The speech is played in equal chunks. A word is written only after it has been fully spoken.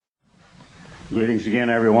Greetings again,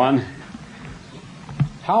 everyone.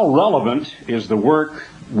 How relevant is the work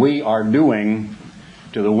we are doing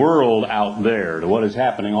to the world out there, to what is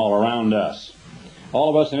happening all around us? All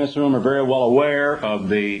of us in this room are very well aware of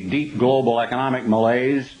the deep global economic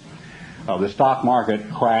malaise, of the stock market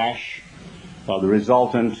crash, of the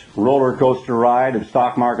resultant roller coaster ride of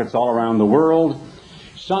stock markets all around the world.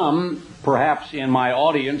 Some, perhaps in my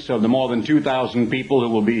audience of the more than 2,000 people who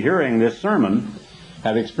will be hearing this sermon,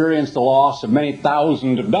 have experienced the loss of many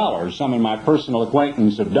thousands of dollars. Some in my personal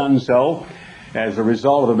acquaintance have done so as a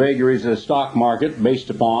result of the vagaries of the stock market based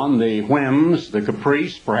upon the whims, the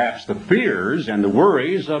caprice, perhaps the fears and the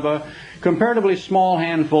worries of a comparatively small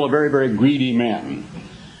handful of very, very greedy men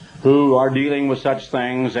who are dealing with such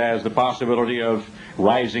things as the possibility of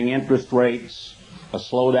rising interest rates, a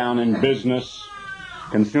slowdown in business,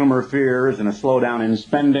 consumer fears, and a slowdown in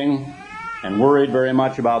spending, and worried very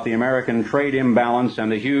much about the American trade imbalance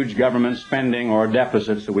and the huge government spending or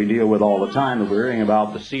deficits that we deal with all the time, that we're hearing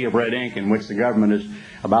about, the sea of red ink in which the government is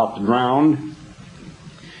about to drown.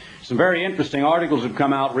 Some very interesting articles have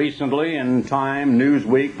come out recently in Time,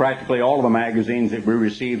 Newsweek, practically all of the magazines that we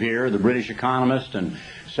receive here, the British Economist and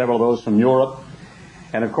several of those from Europe.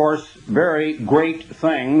 And of course, very great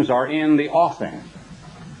things are in the offing.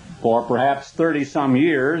 For perhaps 30-some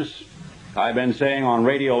years, I've been saying on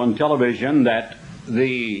radio and television that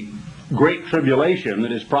the great tribulation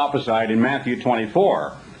that is prophesied in Matthew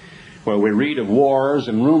 24, where we read of wars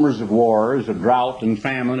and rumors of wars, of drought and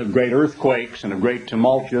famine, of great earthquakes and of great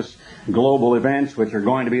tumultuous global events which are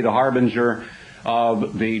going to be the harbinger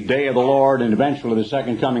of the day of the Lord and eventually the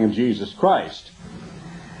second coming of Jesus Christ,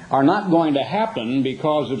 are not going to happen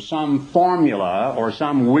because of some formula or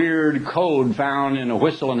some weird code found in a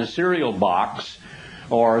whistle in a cereal box,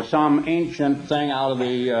 or some ancient thing out of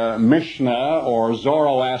the Mishnah or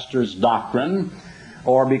Zoroaster's doctrine,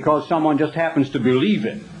 or because someone just happens to believe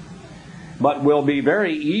it, but will be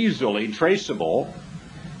very easily traceable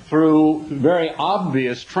through very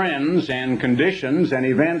obvious trends and conditions and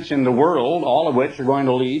events in the world, all of which are going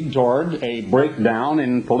to lead toward a breakdown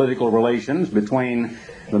in political relations between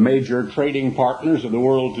the major trading partners of the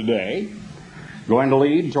world today, going to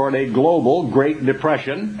lead toward a global Great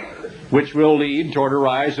Depression, which will lead toward a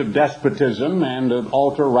rise of despotism and of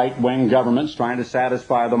ultra-right-wing governments trying to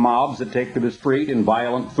satisfy the mobs that take to the street in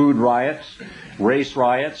violent food riots, race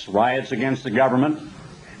riots, riots against the government.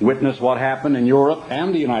 Witness what happened in Europe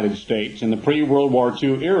and the United States in the pre-World War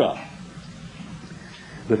II era.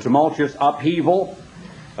 The tumultuous upheaval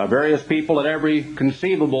of various people at every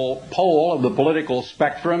conceivable pole of the political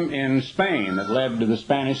spectrum in Spain that led to the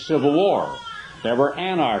Spanish Civil War. There were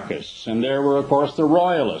anarchists, and there were, of course, the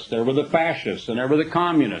royalists, there were the fascists, and there were the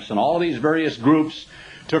communists, and all of these various groups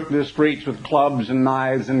took to the streets with clubs and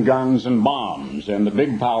knives and guns and bombs, and the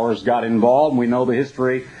big powers got involved, and we know the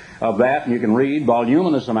history of that, and you can read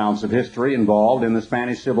voluminous amounts of history involved in the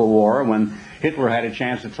Spanish Civil War when Hitler had a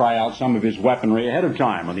chance to try out some of his weaponry ahead of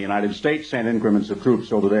time, when the United States sent increments of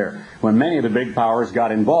troops over there, when many of the big powers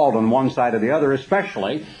got involved on one side or the other,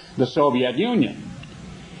 especially the Soviet Union.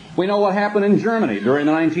 We know what happened in Germany during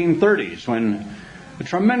the 1930s when a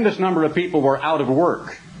tremendous number of people were out of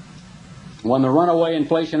work, when the runaway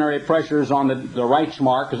inflationary pressures on the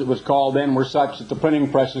Reichsmark, as it was called then, were such that the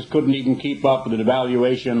printing presses couldn't even keep up with the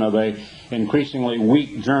devaluation of an increasingly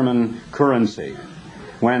weak German currency,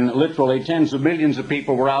 when literally tens of millions of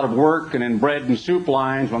people were out of work and in bread and soup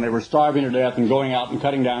lines, when they were starving to death and going out and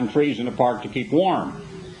cutting down trees in the park to keep warm.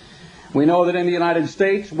 We know that in the United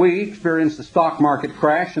States, we experienced the stock market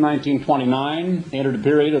crash in 1929, entered a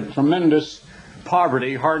period of tremendous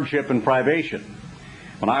poverty, hardship, and privation.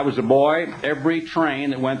 When I was a boy, every train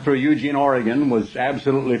that went through Eugene, Oregon was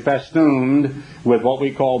absolutely festooned with what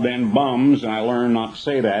we called then bums, and I learned not to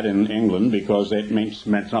say that in England because it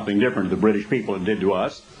meant something different to the British people it did to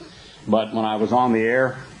us. But when I was on the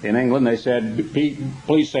air in England, they said,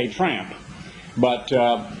 please say tramp. But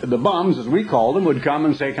the bums, as we called them, would come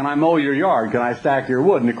and say, can I mow your yard? Can I stack your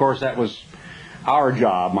wood? And of course that was our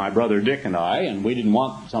job, my brother Dick and I, and we didn't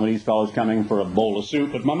want some of these fellows coming for a bowl of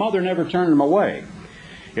soup, but my mother never turned them away.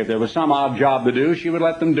 If there was some odd job to do, she would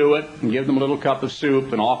let them do it and give them a little cup of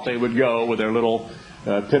soup, and off they would go with their little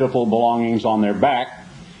pitiful belongings on their back,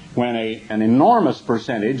 when an enormous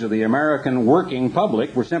percentage of the American working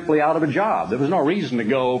public were simply out of a job. There was no reason to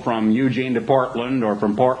go from Eugene to Portland, or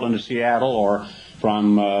from Portland to Seattle, or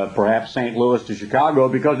from perhaps St. Louis to Chicago,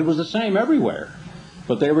 because it was the same everywhere.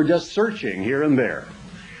 But they were just searching here and there.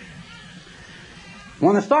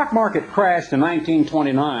 When the stock market crashed in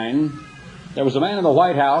 1929, there was a man in the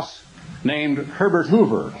White House named Herbert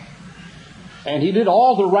Hoover, and he did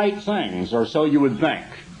all the right things, or so you would think.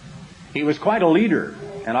 He was quite a leader,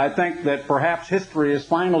 and I think that perhaps history is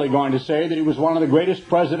finally going to say that he was one of the greatest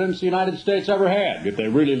presidents the United States ever had, if they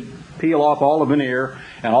really peel off all the veneer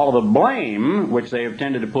and all of the blame which they have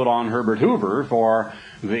tended to put on Herbert Hoover for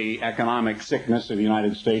the economic sickness of the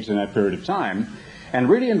United States in that period of time, and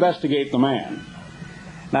really investigate the man.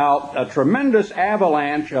 Now, a tremendous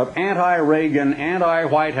avalanche of anti-Reagan,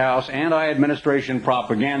 anti-White House, anti-administration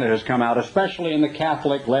propaganda has come out, especially in the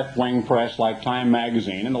Catholic left-wing press like Time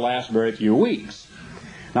magazine in the last very few weeks.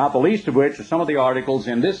 Not the least of which are some of the articles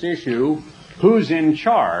in this issue, Who's in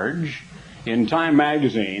Charge, in Time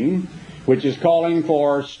magazine, which is calling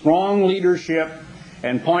for strong leadership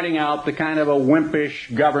and pointing out the kind of a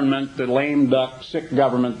wimpish government, the lame duck, sick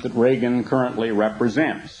government that Reagan currently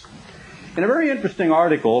represents. In a very interesting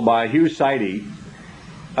article by Hugh Sidey,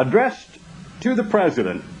 addressed to the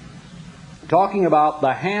President, talking about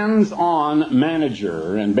the hands-on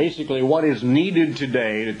manager and basically what is needed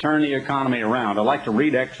today to turn the economy around. I'd like to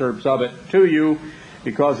read excerpts of it to you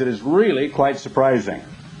because it is really quite surprising.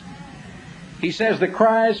 He says the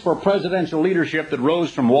cries for presidential leadership that rose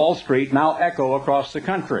from Wall Street now echo across the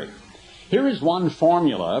country. Here is one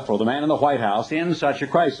formula for the man in the White House in such a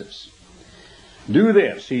crisis. Do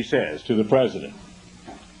this, he says to the President.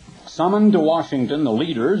 Summon to Washington the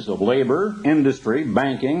leaders of labor, industry,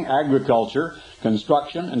 banking, agriculture,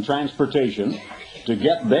 construction, and transportation to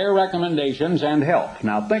get their recommendations and help.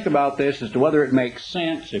 Now think about this as to whether it makes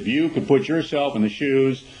sense if you could put yourself in the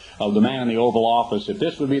shoes of the man in the Oval Office, if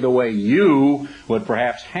this would be the way you would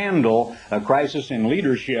perhaps handle a crisis in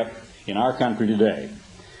leadership in our country today.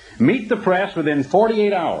 Meet the press within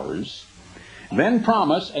 48 hours, then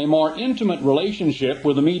promise a more intimate relationship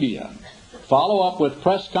with the media. Follow up with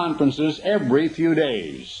press conferences every few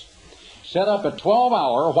days. Set up a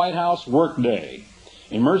 12-hour White House workday.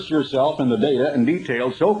 Immerse yourself in the data and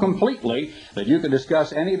details so completely that you can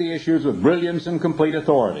discuss any of the issues with brilliance and complete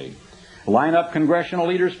authority. Line up congressional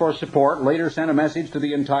leaders for support, later send a message to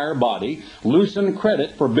the entire body. Loosen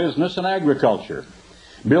credit for business and agriculture.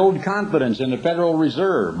 Build confidence in the Federal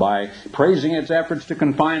Reserve by praising its efforts to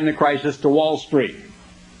confine the crisis to Wall Street.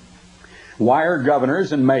 Wire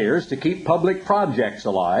governors and mayors to keep public projects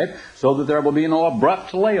alive so that there will be no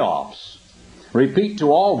abrupt layoffs. Repeat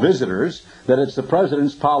to all visitors that it's the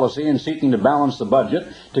President's policy in seeking to balance the budget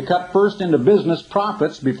to cut first into business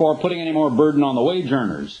profits before putting any more burden on the wage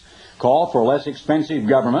earners. Call for less expensive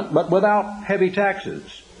government, but without heavy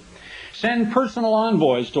taxes. Send personal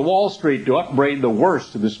envoys to Wall Street to upbraid the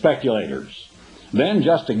worst of the speculators. Then,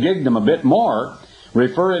 just to gig them a bit more,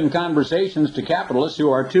 refer in conversations to capitalists who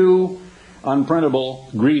are too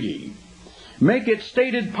unprintable greedy. Make it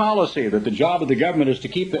stated policy that the job of the government is to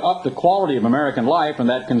keep up the quality of American life, and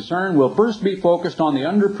that concern will first be focused on the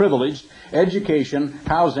underprivileged, education,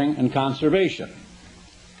 housing, and conservation.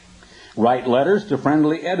 Write letters to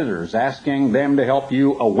friendly editors asking them to help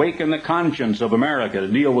you awaken the conscience of America to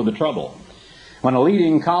deal with the trouble. When a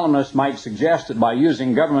leading columnist might suggest that by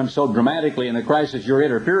using government so dramatically in the crisis you're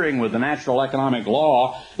interfering with the natural economic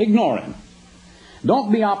law, ignore him.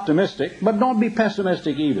 Don't be optimistic, but don't be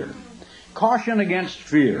pessimistic either. Caution against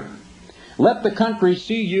fear. Let the country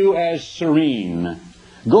see you as serene.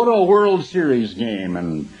 Go to a World Series game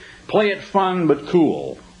and play it fun but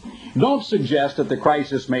cool. Don't suggest that the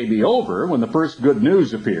crisis may be over when the first good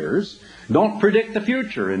news appears. Don't predict the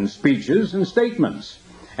future in speeches and statements.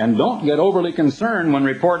 And don't get overly concerned when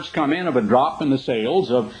reports come in of a drop in the sales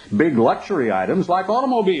of big luxury items like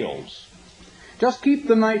automobiles. Just keep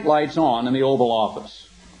the night lights on in the Oval Office.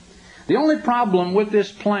 The only problem with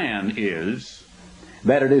this plan is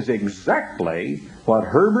that it is exactly what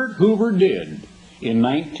Herbert Hoover did in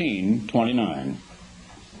 1929.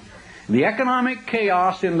 The economic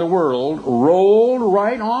chaos in the world rolled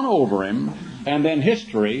right on over him, and then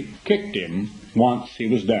history kicked him once he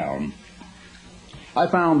was down. I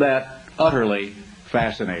found that utterly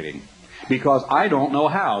fascinating, because I don't know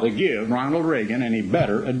how to give Ronald Reagan any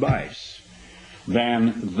better advice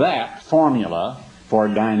than that formula for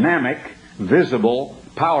dynamic, visible,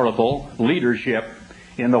 powerful leadership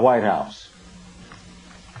in the White House.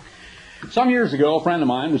 Some years ago, a friend of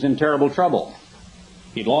mine was in terrible trouble.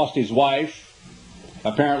 He'd lost his wife,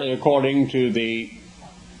 apparently according to the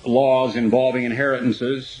laws involving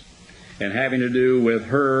inheritances and having to do with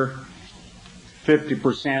her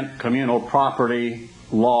 50% communal property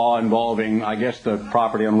law involving, I guess, the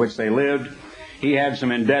property on which they lived. He had some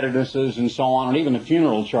indebtednesses and so on, and even the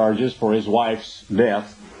funeral charges for his wife's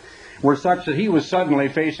death were such that he was suddenly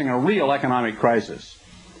facing a real economic crisis.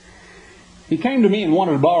 He came to me and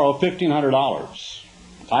wanted to borrow $1,500.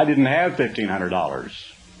 I didn't have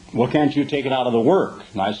 $1,500. well, can't you take it out of the work?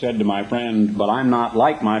 And I said to my friend, but I'm not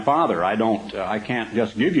like my father. I can't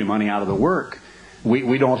just give you money out of the work.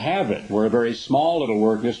 We don't have it. We're a very small little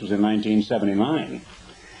work. This was in 1979.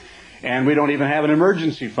 And we don't even have an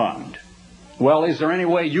emergency fund. Well, is there any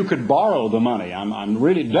way you could borrow the money? I'm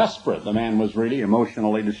really desperate. The man was really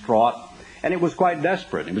emotionally distraught, and it was quite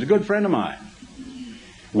desperate. He was a good friend of mine.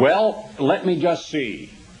 Well, let me just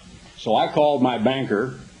see. So I called my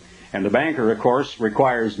banker, and the banker, of course,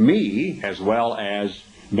 requires me, as well as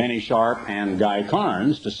Benny Sharp and Guy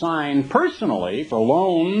Carnes, to sign personally for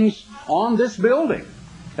loans on this building.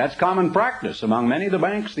 That's common practice among many of the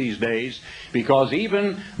banks these days, because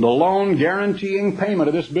even the loan guaranteeing payment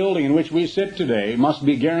of this building in which we sit today must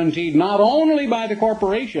be guaranteed not only by the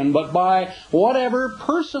corporation, but by whatever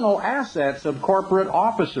personal assets of corporate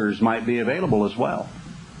officers might be available as well.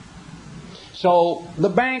 So the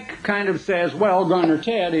bank kind of says, well, Garner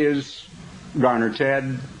Ted is Garner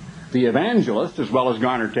Ted the evangelist, as well as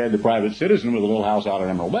Garner Ted the private citizen with a little house out at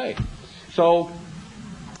Emerald Bay. So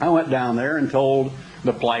I went down there and told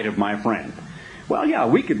the plight of my friend. Well, yeah,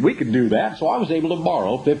 we could do that. So I was able to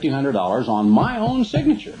borrow $1,500 on my own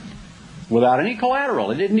signature without any collateral.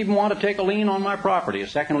 It didn't even want to take a lien on my property, a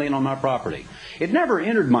second lien on my property. It never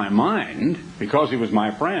entered my mind, because he was my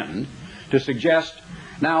friend, to suggest,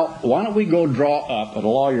 now, why don't we go draw up at a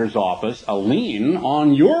lawyer's office a lien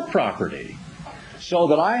on your property so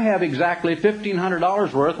that I have exactly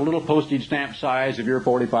 $1,500 worth, a little postage stamp size of your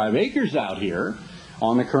 45 acres out here,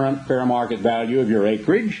 on the current fair market value of your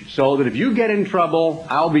acreage, so that if you get in trouble,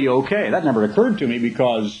 I'll be okay. That never occurred to me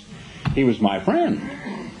because he was my friend.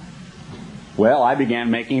 Well, I began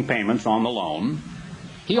making payments on the loan.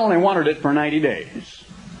 He only wanted it for 90 days.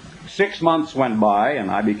 6 months went by, and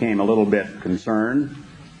I became a little bit concerned.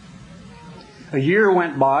 A year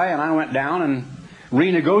went by, and I went down and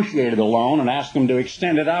renegotiated the loan and asked them to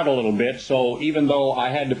extend it out a little bit, so even though I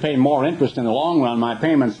had to pay more interest in the long run, my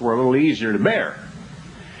payments were a little easier to bear.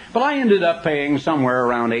 But I ended up paying somewhere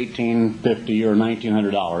around $1,850 or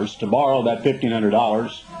 $1,900 to borrow that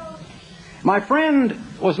 $1,500. My friend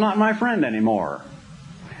was not my friend anymore.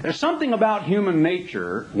 There's something about human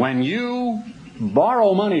nature when you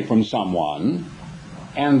borrow money from someone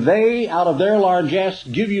and they, out of their largesse,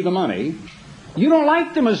 give you the money, you don't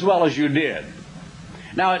like them as well as you did.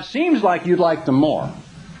 Now, it seems like you'd like them more.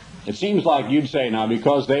 It seems like you'd say, now,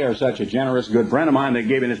 because they are such a generous, good friend of mine that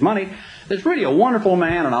gave me this money, there's really a wonderful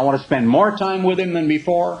man, and I want to spend more time with him than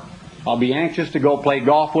before. I'll be anxious to go play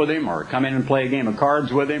golf with him, or come in and play a game of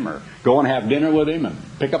cards with him, or go and have dinner with him, and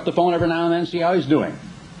pick up the phone every now and then and see how he's doing.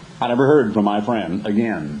 I never heard from my friend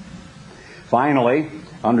again. Finally,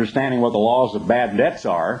 understanding what the laws of bad debts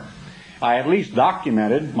are, I at least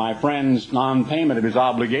documented my friend's non-payment of his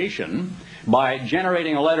obligation by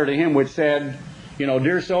generating a letter to him which said, you know,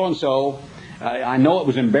 dear so-and-so, I know it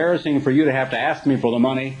was embarrassing for you to have to ask me for the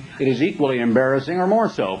money. It is equally embarrassing, or more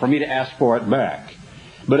so, for me to ask for it back.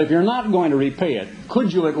 But if you're not going to repay it,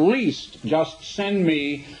 could you at least just send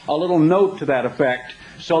me a little note to that effect,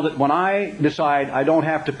 so that when I decide I don't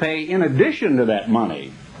have to pay, in addition to that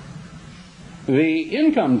money, the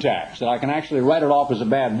income tax, that I can actually write it off as a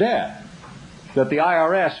bad debt, that the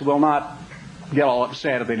IRS will not get all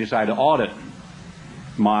upset if they decide to audit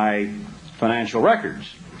my financial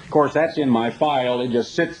records. Of course, that's in my file. It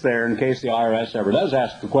just sits there in case the IRS ever does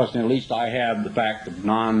ask the question. At least I have the fact of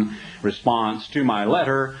non-response to my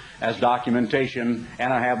letter as documentation,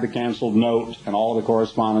 and I have the canceled note and all the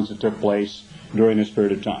correspondence that took place during this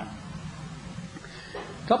period of time.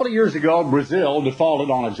 A couple of years ago, Brazil defaulted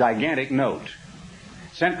on a gigantic note.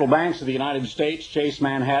 Central banks of the United States, Chase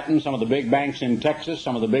Manhattan, some of the big banks in Texas,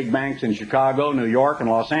 some of the big banks in Chicago, New York, and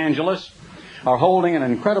Los Angeles are holding an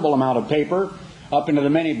incredible amount of paper, up into the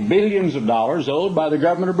many billions of dollars owed by the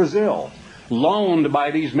government of Brazil, loaned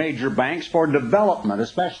by these major banks for development,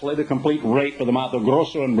 especially the complete rape of the Mato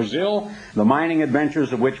Grosso in Brazil, the mining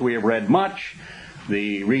adventures of which we have read much,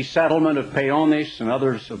 the resettlement of peones and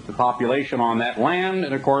others of the population on that land,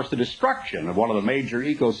 and of course the destruction of one of the major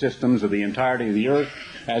ecosystems of the entirety of the earth.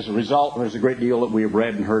 As a result, there's a great deal that we have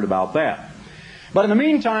read and heard about that. But in the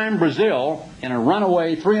meantime, Brazil, in a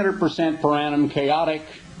runaway 300% per annum chaotic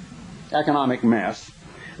economic mess,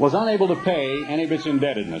 was unable to pay any of its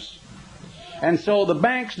indebtedness. And so the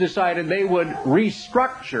banks decided they would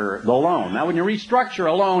restructure the loan. Now, when you restructure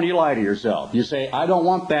a loan, you lie to yourself. You say, I don't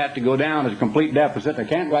want that to go down as a complete deficit. I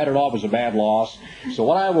can't write it off as a bad loss. So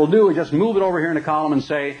what I will do is just move it over here in a column and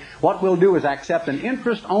say, what we'll do is accept an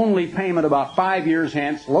interest-only payment about 5 years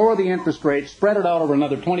hence, lower the interest rate, spread it out over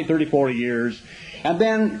another 20, 30, 40 years, and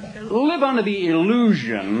then live under the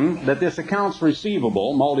illusion that this accounts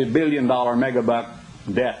receivable, multi-billion-dollar megabuck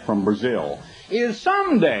debt from Brazil is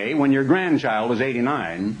someday, when your grandchild is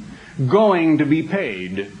 89, going to be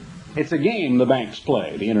paid. It's a game the banks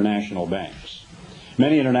play, the international banks.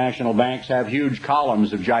 Many international banks have huge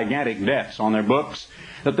columns of gigantic debts on their books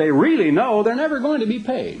that they really know they're never going to be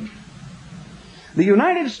paid. The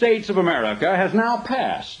United States of America has now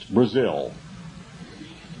passed Brazil.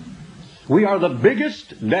 We are the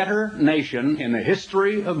biggest debtor nation in the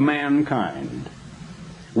history of mankind.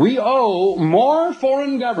 We owe more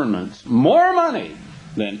foreign governments more money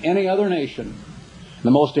than any other nation.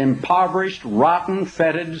 The most impoverished, rotten,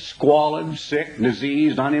 fetid, squalid, sick,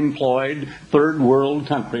 diseased, unemployed, third world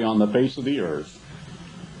country on the face of the earth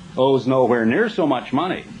owes nowhere near so much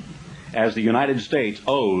money as the United States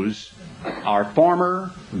owes our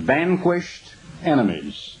former vanquished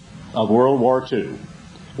enemies of World War II,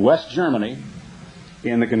 West Germany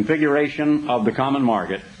in the configuration of the common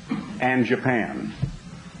market, and Japan.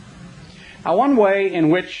 Now, one way in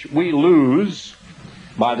which we lose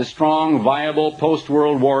by the strong, viable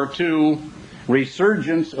post-World War II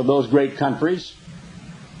resurgence of those great countries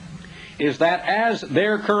is that as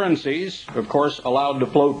their currencies, of course, allowed to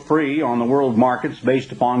float free on the world markets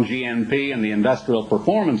based upon GNP and the industrial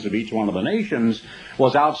performance of each one of the nations,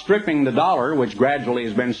 was outstripping the dollar, which gradually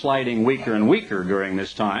has been sliding weaker and weaker during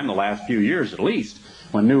this time, the last few years at least,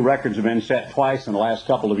 when new records have been set twice in the last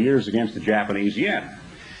couple of years against the Japanese yen.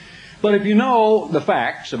 But if you know the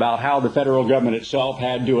facts about how the federal government itself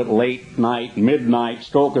had to, at late night, midnight,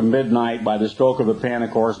 stroke of midnight, by the stroke of a pen, of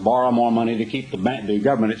course, borrow more money to keep the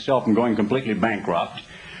government itself from going completely bankrupt,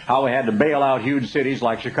 how we had to bail out huge cities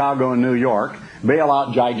like Chicago and New York, bail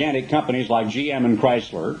out gigantic companies like GM and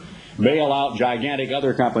Chrysler, bail out gigantic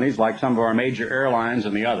other companies like some of our major airlines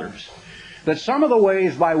and the others, that some of the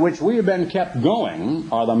ways by which we have been kept going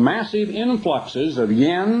are the massive influxes of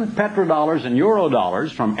yen, petrodollars, and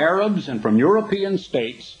eurodollars from Arabs and from European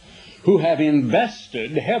states who have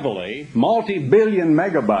invested heavily, multi-billion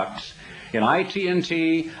megabucks, in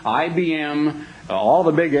IT&T, IBM, all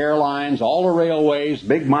the big airlines, all the railways,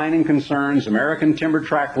 big mining concerns, American timber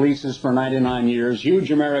tract leases for 99 years, huge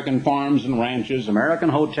American farms and ranches, American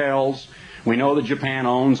hotels. We know that Japan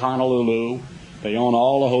owns Honolulu. They own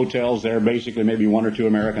all the hotels there, basically maybe one or two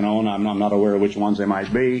American-owned. I'm not aware of which ones they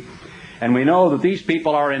might be. And we know that these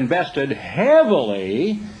people are invested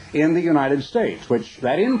heavily in the United States, which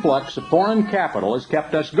that influx of foreign capital has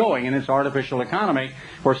kept us going in its artificial economy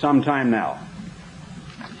for some time now.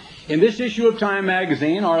 In this issue of Time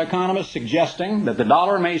magazine, our economists suggesting that the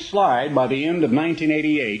dollar may slide by the end of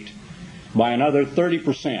 1988 by another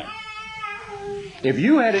 30%. If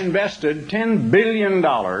you had invested $10 billion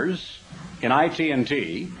in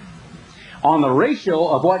IT&T on the ratio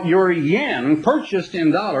of what your yen purchased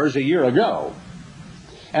in dollars a year ago,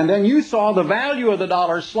 and then you saw the value of the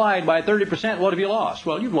dollar slide by 30%, what have you lost?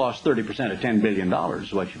 Well, you've lost 30% of $10 billion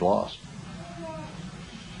is what you've lost.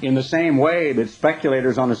 In the same way that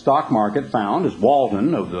speculators on the stock market found, as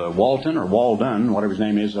Walton, whatever his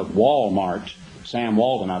name is, of Walmart, Sam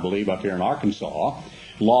Walton, I believe, up here in Arkansas,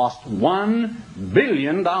 lost $1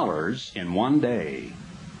 billion in one day.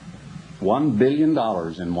 $1 billion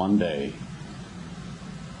in one day.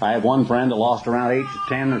 I have one friend that lost around 8 to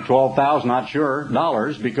 10 or 12,000, not sure,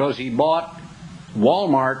 dollars because he bought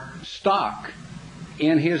Walmart stock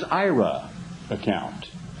in his IRA account.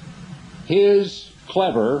 His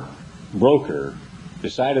clever broker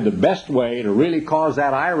decided the best way to really cause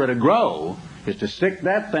that IRA to grow is to stick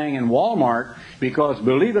that thing in Walmart, because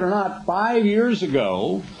believe it or not, 5 years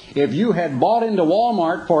ago, if you had bought into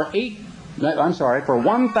Walmart for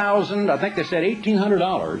 $1,000, I think they said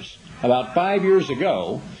 $1,800, about 5 years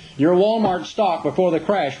ago, your Walmart stock before the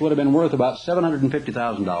crash would have been worth about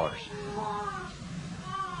 $750,000.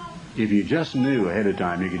 If you just knew ahead of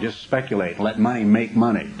time, you could just speculate and let money make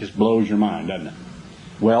money. It just blows your mind, doesn't it?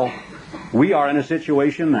 Well, we are in a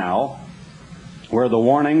situation now where the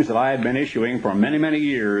warnings that I have been issuing for many, many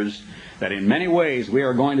years, that in many ways we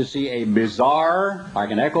are going to see a bizarre, I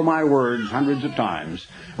can echo my words hundreds of times,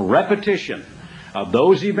 repetition of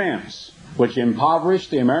those events which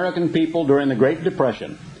impoverished the American people during the Great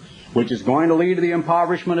Depression, which is going to lead to the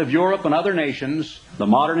impoverishment of Europe and other nations. The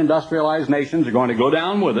modern industrialized nations are going to go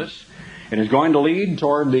down with us. It is going to lead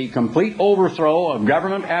toward the complete overthrow of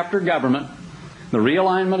government after government, the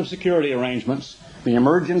realignment of security arrangements, the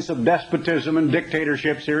emergence of despotism and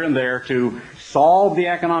dictatorships here and there to solve the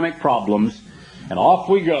economic problems, and off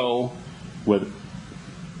we go with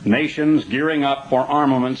nations gearing up for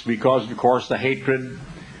armaments because, of course, the hatred,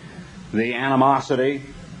 the animosity,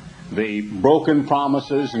 the broken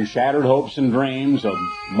promises and shattered hopes and dreams of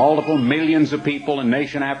multiple millions of people in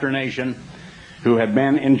nation after nation who had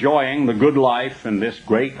been enjoying the good life and this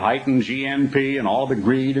great heightened GNP and all the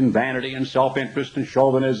greed and vanity and self-interest and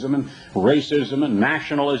chauvinism and racism and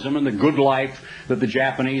nationalism and the good life that the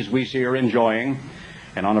Japanese we see are enjoying.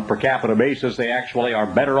 And on a per capita basis, they actually are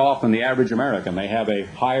better off than the average American. They have a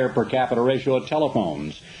higher per capita ratio of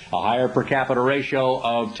telephones, a higher per capita ratio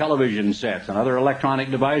of television sets and other electronic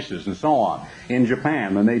devices and so on in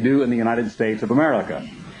Japan than they do in the United States of America.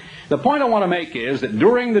 The point I want to make is that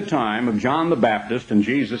during the time of John the Baptist and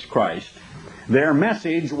Jesus Christ, their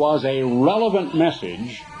message was a relevant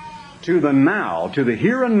message to the now, to the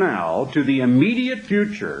here and now, to the immediate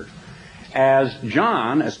future, as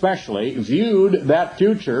John especially viewed that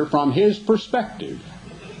future from his perspective.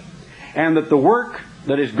 And that the work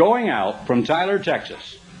that is going out from Tyler,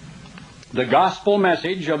 Texas, the gospel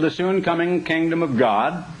message of the soon coming kingdom of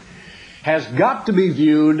God, has got to be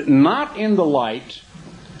viewed not in the light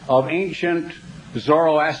of ancient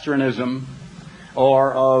Zoroastrianism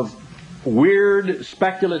or of weird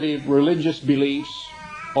speculative religious beliefs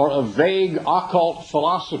or of vague occult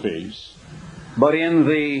philosophies, but in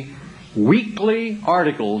the weekly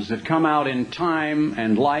articles that come out in Time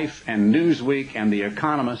and Life and Newsweek and The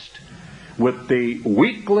Economist, with the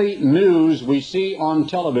weekly news we see on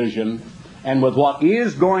television, and with what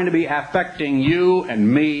is going to be affecting you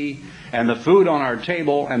and me and the food on our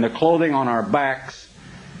table and the clothing on our backs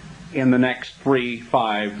in the next 3,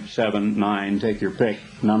 5, 7, 9, take your pick,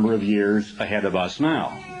 number of years ahead of us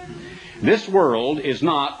now. This world is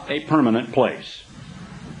not a permanent place.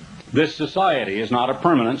 This society is not a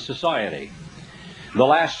permanent society. The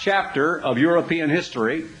last chapter of European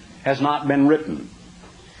history has not been written.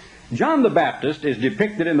 John the Baptist is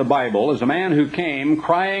depicted in the Bible as a man who came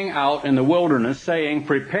crying out in the wilderness saying,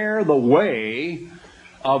 "Prepare the way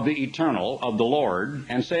of the eternal, of the Lord,"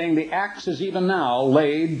 and saying the axe is even now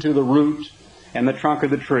laid to the root and the trunk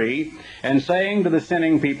of the tree, and saying to the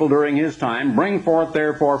sinning people during his time, "Bring forth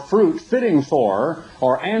therefore fruit fitting for,"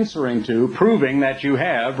 or answering to, proving that you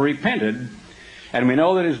have repented. And we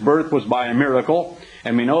know that his birth was by a miracle,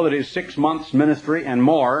 and we know that his 6 months ministry and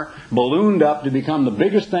more ballooned up to become the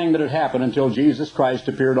biggest thing that had happened until Jesus Christ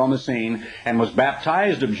appeared on the scene and was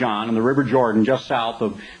baptized of John in the River Jordan just south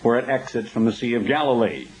of where it exits from the Sea of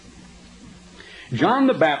Galilee. John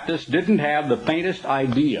the Baptist didn't have the faintest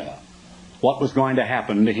idea what was going to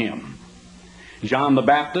happen to him. John the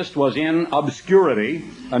Baptist was in obscurity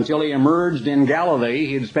until he emerged in Galilee.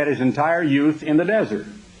 He had spent his entire youth in the desert.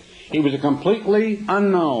 He was a completely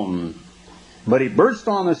unknown. But he burst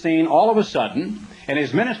on the scene all of a sudden, and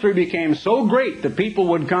his ministry became so great that people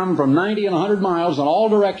would come from 90 and 100 miles in all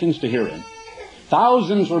directions to hear him.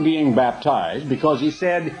 Thousands were being baptized because he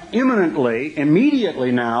said imminently,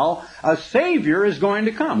 immediately now, a Savior is going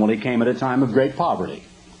to come. Well, he came at a time of great poverty.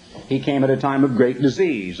 He came at a time of great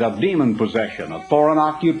disease, of demon possession, of foreign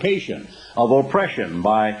occupation, of oppression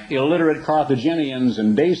by illiterate Carthaginians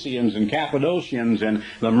and Dacians and Cappadocians and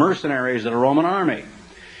the mercenaries of the Roman army.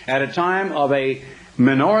 At a time of a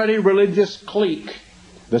minority religious clique,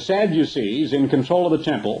 the Sadducees in control of the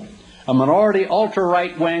temple, a minority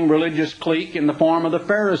ultra-right-wing religious clique in the form of the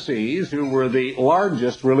Pharisees, who were the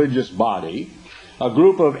largest religious body, a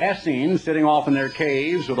group of Essenes sitting off in their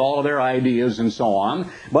caves with all of their ideas and so on,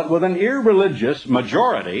 but with an irreligious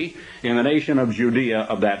majority in the nation of Judea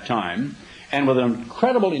of that time, and with an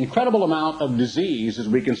incredible amount of disease, as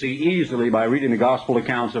we can see easily by reading the gospel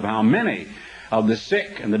accounts of how many of the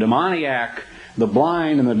sick and the demoniac, the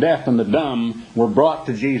blind and the deaf and the dumb were brought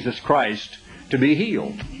to Jesus Christ to be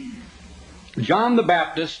healed. John the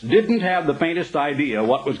Baptist didn't have the faintest idea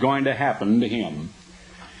what was going to happen to him.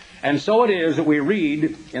 And so it is that we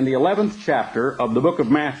read in the 11th chapter of the book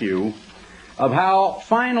of Matthew of how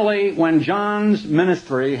finally, when John's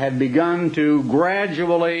ministry had begun to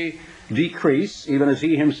gradually decrease, even as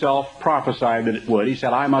he himself prophesied that it would. He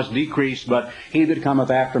said, "I must decrease, but he that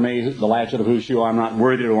cometh after me, the latchet of whose shoe I am not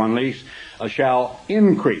worthy to unleash, shall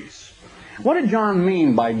increase." What did John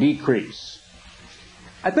mean by decrease?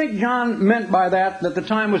 I think John meant by that the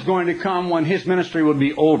time was going to come when his ministry would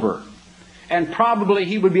be over. And probably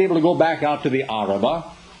he would be able to go back out to the Araba,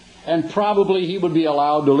 and probably he would be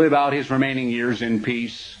allowed to live out his remaining years in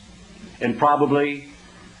peace. And probably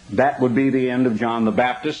that would be the end of John the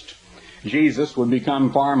Baptist. Jesus would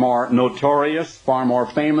become far more notorious, far more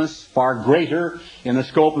famous, far greater in the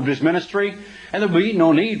scope of his ministry. And there would be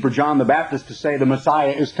no need for John the Baptist to say the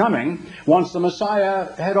Messiah is coming once the Messiah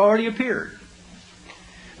had already appeared.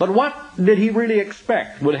 But what did he really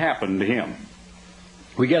expect would happen to him?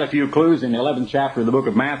 We get a few clues in the 11th chapter of the book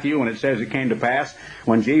of Matthew when it says, "It came to pass,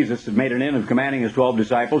 when Jesus had made an end of commanding his 12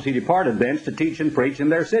 disciples, he departed thence to teach and preach in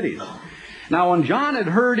their cities. Now when John had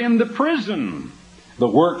heard in the prison the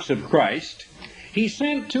works of Christ, he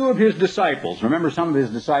sent 2 of his disciples. Remember, some of his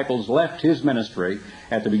disciples left his ministry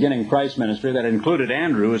at the beginning of Christ's ministry. That included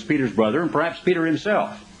Andrew as Peter's brother, and perhaps Peter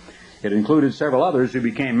himself. It included several others who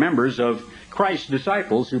became members of Christ's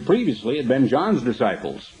disciples, who previously had been John's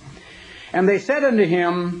disciples. And they said unto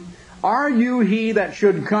him, Are you he that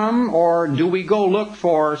should come, or do we go look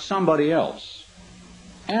for somebody else?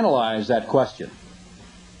 Analyze that question.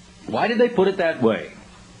 Why did they put it that way?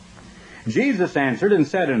 Jesus answered and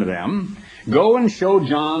said unto them, Go and show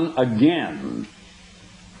John again,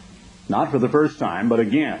 not for the first time, but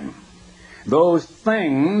again, those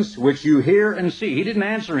things which you hear and see. He didn't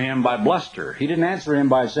answer him by bluster. He didn't answer him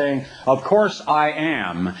by saying, Of course I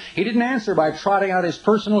am. He didn't answer by trotting out his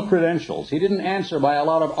personal credentials. He didn't answer by a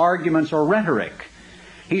lot of arguments or rhetoric.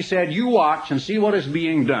 He said, You watch and see what is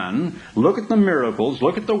being done. Look at the miracles.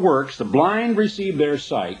 Look at the works. The blind receive their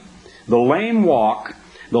sight. The lame walk.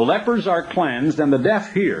 The lepers are cleansed, and the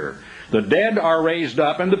deaf hear. The dead are raised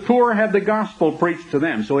up, and the poor have the gospel preached to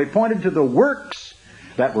them. So he pointed to the works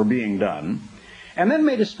that were being done, and then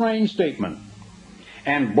made a strange statement.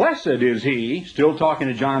 And blessed is he, still talking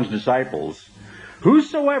to John's disciples,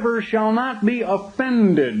 whosoever shall not be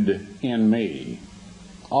offended in me.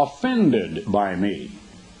 Offended by me.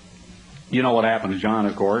 You know what happened to John,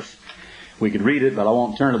 of course. We could read it, but I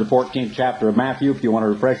won't turn to the 14th chapter of Matthew. If you want to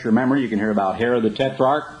refresh your memory, you can hear about Herod the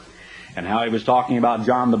Tetrarch, and how he was talking about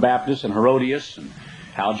John the Baptist and Herodias, and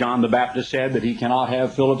how John the Baptist said that he cannot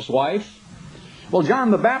have Philip's wife. Well,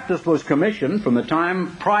 John the Baptist was commissioned from the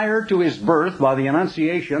time prior to his birth by the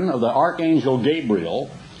annunciation of the archangel Gabriel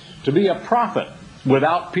to be a prophet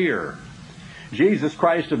without peer. Jesus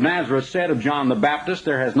Christ of Nazareth said of John the Baptist,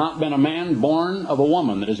 There has not been a man born of a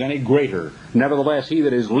woman that is any greater. Nevertheless, he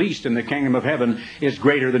that is least in the kingdom of heaven is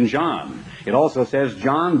greater than John. It also says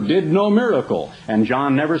John did no miracle, and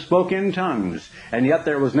John never spoke in tongues, and yet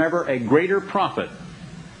there was never a greater prophet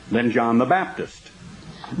than John the Baptist.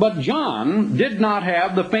 But John did not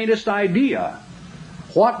have the faintest idea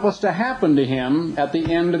what was to happen to him at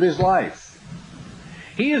the end of his life.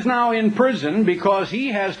 He is now in prison because he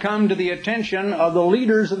has come to the attention of the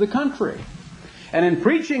leaders of the country. And in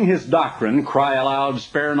preaching his doctrine, Cry aloud,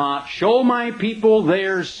 spare not, show my people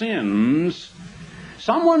their sins,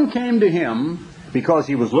 someone came to him because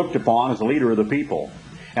he was looked upon as a leader of the people,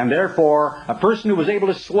 and therefore a person who was able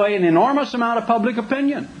to sway an enormous amount of public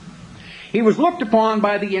opinion. He was looked upon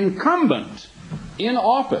by the incumbent in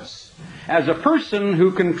office as a person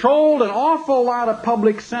who controlled an awful lot of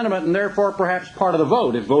public sentiment, and therefore perhaps part of the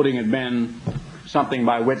vote, if voting had been something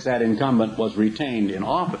by which that incumbent was retained in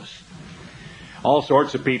office. All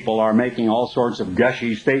sorts of people are making all sorts of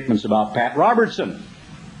gushy statements about Pat Robertson.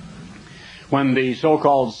 When the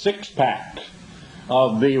so-called six-pack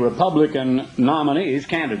of the Republican nominees,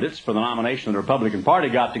 candidates for the nomination of the Republican Party,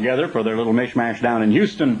 got together for their little mishmash down in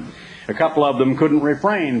Houston, a couple of them couldn't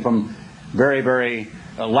refrain from very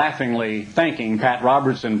laughingly thanking Pat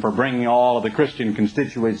Robertson for bringing all of the Christian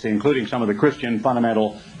constituency, including some of the Christian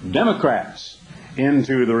fundamental Democrats,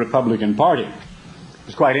 into the Republican Party.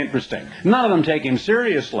 It's quite interesting. None of them take him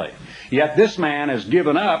seriously. Yet this man has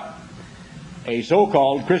given up a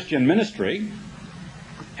so-called Christian ministry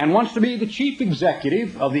and wants to be the chief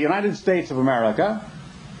executive of the United States of America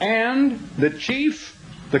and the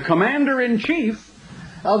commander-in-chief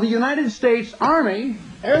of the United States Army,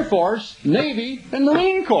 Air Force, Navy, and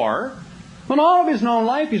Marine Corps, when all of his known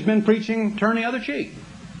life he's been preaching, turn the other cheek.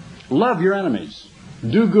 Love your enemies.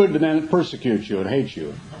 Do good to them that persecute you and hate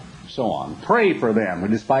you. So on. Pray for them who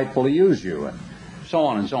despitefully use you, and so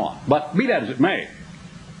on and so on. But be that as it may,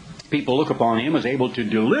 people look upon him as able to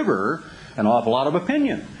deliver an awful lot of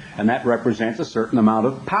opinion, and that represents a certain amount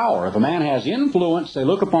of power. If a man has influence, they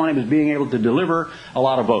look upon him as being able to deliver a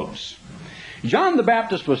lot of votes. John the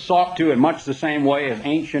Baptist was sought to in much the same way as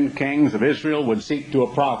ancient kings of Israel would seek to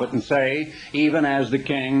a prophet and say, even as the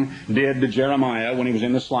king did to Jeremiah when he was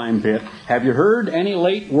in the slime pit, have you heard any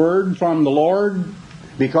late word from the Lord?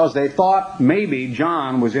 Because they thought maybe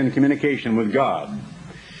John was in communication with God.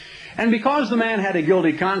 And because the man had a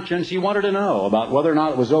guilty conscience, he wanted to know about whether or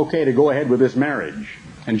not it was okay to go ahead with this marriage.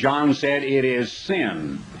 And John said, it is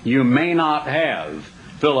sin. You may not have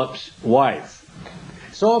Philip's wife.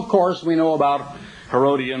 So, of course, we know about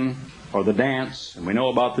Herodian, or the dance, and we know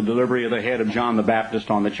about the delivery of the head of John the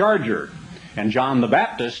Baptist on the charger. And John the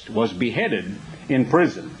Baptist was beheaded in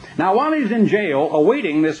prison. Now, while he's in jail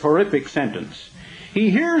awaiting this horrific sentence,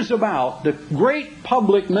 he hears about the great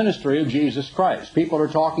public ministry of Jesus Christ. People are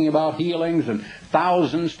talking about healings and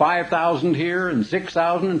thousands, 5,000 here, and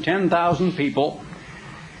 6,000 and 10,000 people.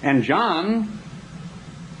 And John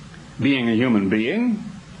being a human being,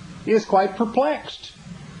 is quite perplexed.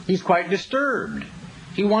 He's quite disturbed.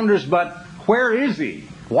 He wonders, but where is he?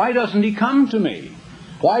 Why doesn't he come to me?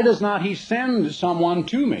 Why does not he send someone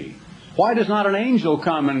to me? Why does not an angel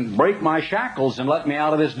come and break my shackles and let me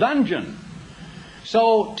out of this dungeon?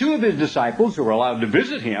 So 2 of his disciples who are allowed to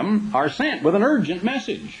visit him are sent with an urgent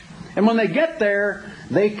message. And when they get there,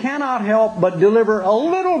 they cannot help but deliver a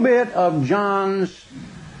little bit of John's,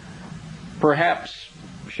 perhaps,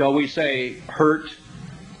 shall we say, hurt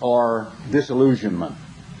or disillusionment.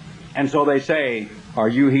 And so they say, are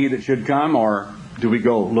you he that should come, or do we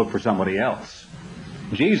go look for somebody else?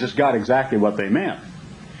 Jesus got exactly what they meant.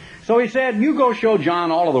 So he said, you go show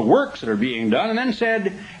John all of the works that are being done, and then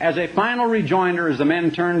said, as a final rejoinder as the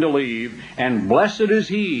men turned to leave, and blessed is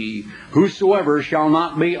he whosoever shall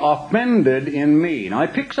not be offended in me. Now he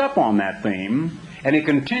picks up on that theme, and he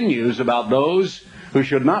continues about those who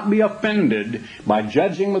should not be offended by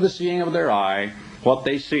judging with the seeing of their eye what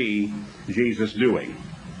they see Jesus doing.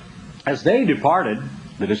 As they departed,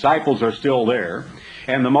 the disciples are still there,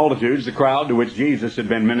 and the multitudes, the crowd to which Jesus had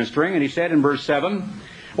been ministering, and he said in verse 7,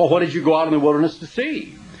 well, what did you go out in the wilderness to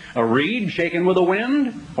see? A reed shaken with the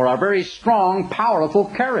wind, or a very strong, powerful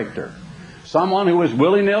character? Someone who is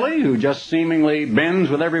willy-nilly, who just seemingly bends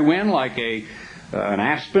with every wind like an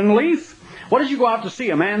aspen leaf? What did you go out to see?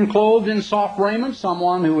 A man clothed in soft raiment?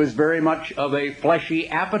 Someone who is very much of a fleshy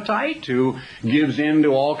appetite, who gives in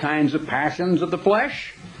to all kinds of passions of the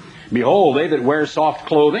flesh? Behold, they that wear soft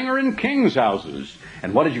clothing are in kings' houses.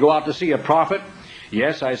 And what did you go out to see? A prophet?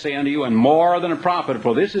 Yes, I say unto you, and more than a prophet,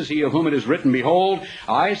 for this is he of whom it is written, behold,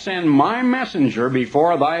 I send my messenger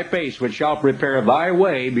before thy face, which shall prepare thy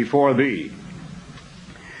way before thee.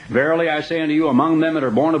 Verily I say unto you, among them that are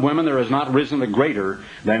born of women there is not risen a greater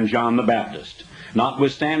than John the Baptist.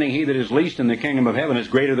 Notwithstanding, he that is least in the kingdom of heaven is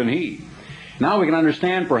greater than he. Now we can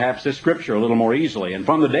understand perhaps this scripture a little more easily. And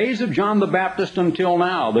from the days of John the Baptist until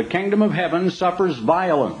now, the kingdom of heaven suffers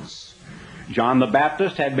violence. John the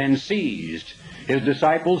Baptist had been seized, his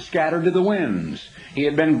disciples scattered to the winds. He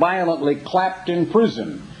had been violently clapped in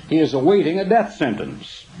prison. He is awaiting a death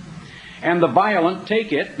sentence. And the violent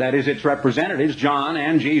take it, that is its representatives, John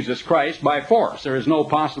and Jesus Christ, by force. There is no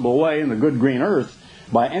possible way in the good green earth,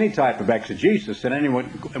 by any type of exegesis, that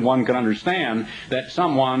anyone can understand that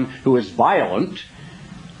someone who is violent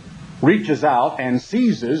reaches out and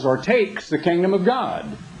seizes or takes the kingdom of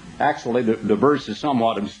God. Actually, the verse is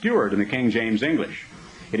somewhat obscured in the King James English.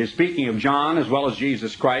 It is speaking of John as well as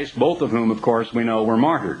Jesus Christ, both of whom, of course, we know were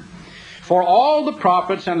martyred. For all the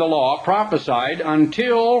prophets and the law prophesied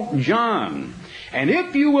until John. And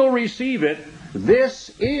if you will receive it,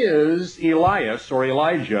 this is Elias, or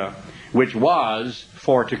Elijah, which was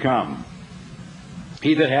for to come.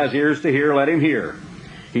 He that has ears to hear, let him hear.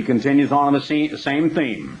 He continues on the same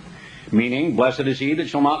theme, meaning, blessed is he that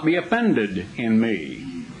shall not be offended in me.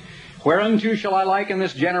 Whereunto shall I liken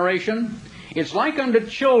this generation? It's like unto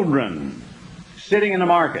children sitting in the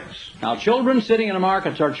markets. Now, children sitting in the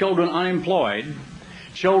markets are children unemployed,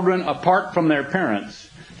 children apart from their parents,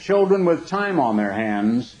 children with time on their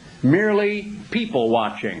hands, merely people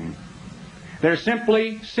watching. They're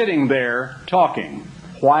simply sitting there talking,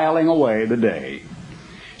 whiling away the day.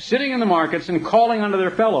 Sitting in the markets and calling unto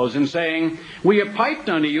their fellows and saying, we have piped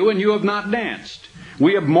unto you and you have not danced.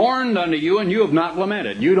 We have mourned unto you, and you have not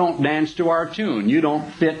lamented. You don't dance to our tune. You don't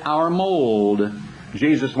fit our mold.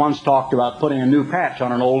 Jesus once talked about putting a new patch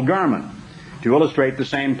on an old garment to illustrate the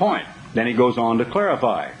same point. Then he goes on to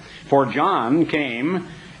clarify. For John came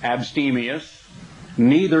abstemious,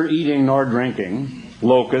 neither eating nor drinking,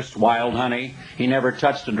 locusts, wild honey. He never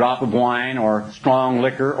touched a drop of wine or strong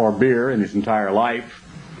liquor or beer in his entire life.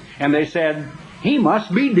 And they said, he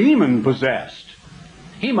must be demon-possessed.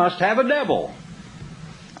 He must have a devil.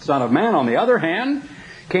 Son of Man, on the other hand,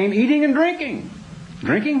 came eating and drinking.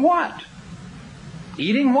 Drinking what?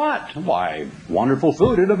 Eating what? Why, wonderful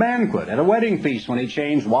food at a banquet, at a wedding feast when he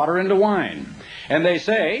changed water into wine. And they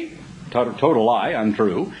say, total lie,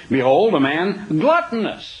 untrue, behold, a man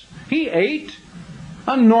gluttonous. He ate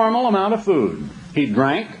a normal amount of food. He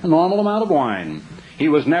drank a normal amount of wine. He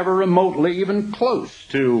was never remotely even close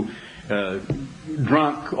to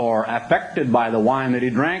drunk or affected by the wine that he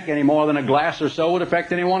drank any more than a glass or so would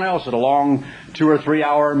affect anyone else at a long 2 or 3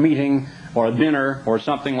 hour meeting or a dinner or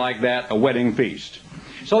something like that, a wedding feast.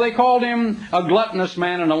 So they called him a gluttonous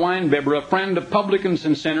man and a winebibber, a friend of publicans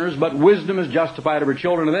and sinners, but wisdom is justified of her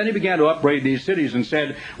children. And then he began to upbraid these cities and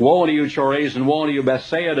said, woe unto you, Chorazin, woe unto you,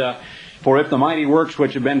 Bethsaida, for if the mighty works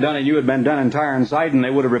which have been done in you had been done in Tyre and Sidon,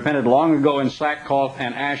 they would have repented long ago in sackcloth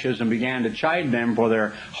and ashes, and began to chide them for their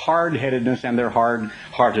hard-headedness and their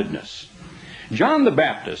hard-heartedness. John the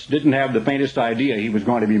Baptist didn't have the faintest idea he was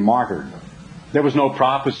going to be martyred. There was no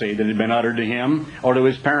prophecy that had been uttered to him or to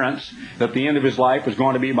his parents that the end of his life was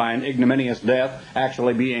going to be by an ignominious death,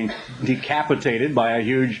 actually being decapitated by a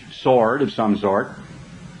huge sword of some sort.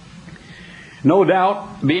 No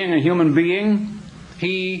doubt, being a human being,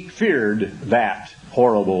 he feared that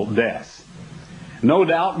horrible death. No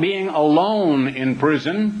doubt, being alone in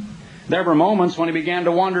prison, there were moments when he began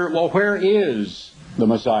to wonder, well, where is the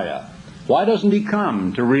Messiah? Why doesn't he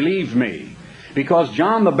come to relieve me? Because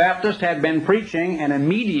John the Baptist had been preaching an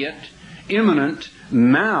immediate, imminent,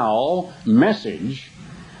 now message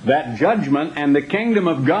that judgment and the kingdom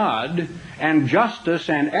of God and justice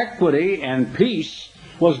and equity and peace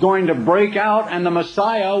was going to break out, and the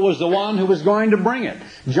Messiah was the one who was going to bring it.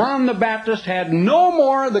 John the Baptist had no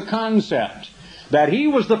more the concept that he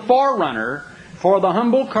was the forerunner for the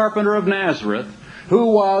humble carpenter of Nazareth,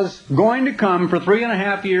 who was going to come for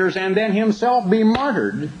 3.5 years and then himself be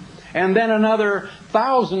martyred, and then another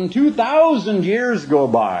 1,000, 2,000 years go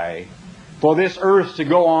by for this earth to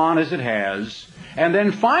go on as it has, and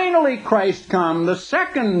then finally Christ come the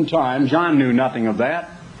second time. John knew nothing of that.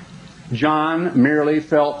 John merely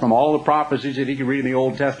felt from all the prophecies that he could read in the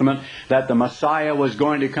Old Testament that the Messiah was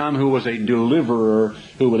going to come, who was a deliverer,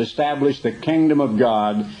 who would establish the kingdom of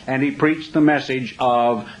God, and he preached the message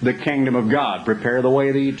of the kingdom of God. Prepare the way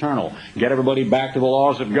of the eternal. Get everybody back to the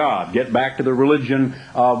laws of God. Get back to the religion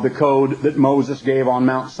of the code that Moses gave on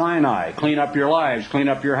Mount Sinai. Clean up your lives, clean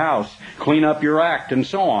up your house, clean up your act, and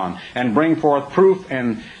so on, and bring forth proof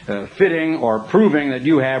and fitting or proving that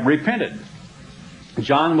you have repented.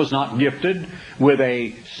 John was not gifted with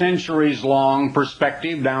a centuries-long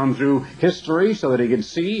perspective down through history so that he could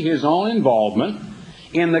see his own involvement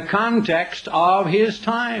in the context of his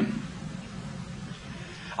time.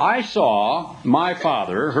 I saw my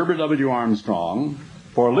father, Herbert W. Armstrong,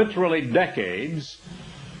 for literally decades,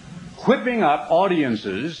 whipping up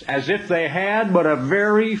audiences as if they had but a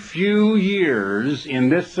very few years in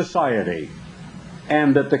this society,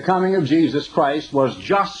 and that the coming of Jesus Christ was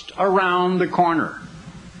just around the corner.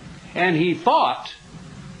 And he thought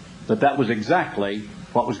that that was exactly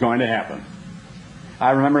what was going to happen.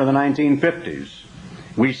 I remember in the 1950s,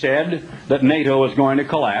 we said that NATO was going to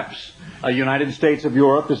collapse, a United States of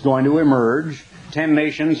Europe is going to emerge, 10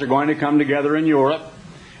 nations are going to come together in Europe,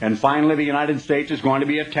 and finally the United States is going to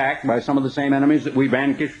be attacked by some of the same enemies that we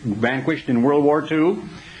vanquished in World War II.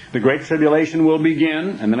 The Great Tribulation will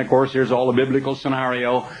begin, and then of course here's all the biblical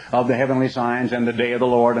scenario of the heavenly signs and the day of the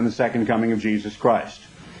Lord and the second coming of Jesus Christ.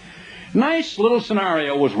 Nice little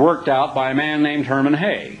scenario was worked out by a man named Herman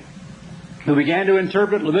Hay, who began to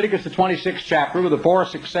interpret Leviticus the 26th chapter with the 4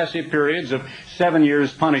 successive periods of 7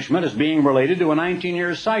 years punishment as being related to a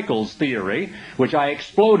 19-year cycles theory, which I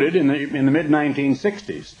exploded in the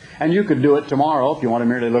mid-1960s. And you could do it tomorrow if you want to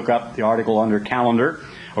merely look up the article under calendar,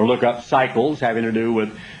 or look up cycles having to do with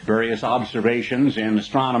various observations in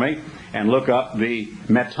astronomy, and look up the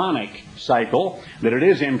metonic cycle, that it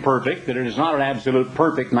is imperfect, that it is not an absolute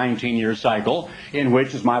perfect 19-year cycle, in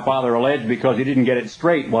which, as my father alleged, because he didn't get it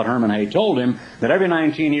straight what Herman Hay told him, that every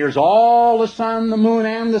 19 years all the sun, the moon,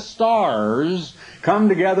 and the stars come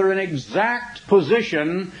together in exact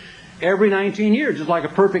position every 19 years, just like a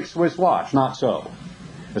perfect Swiss watch. Not so.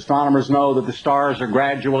 Astronomers know that the stars are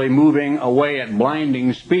gradually moving away at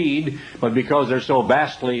blinding speed, but because they're so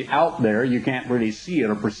vastly out there, you can't really see it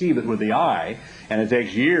or perceive it with the eye, and it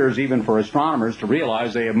takes years even for astronomers to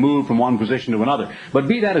realize they have moved from one position to another. But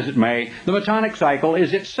be that as it may, the metonic cycle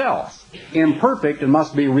is itself imperfect and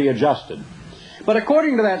must be readjusted. But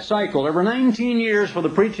according to that cycle, there were 19 years for the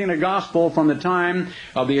preaching of the gospel from the time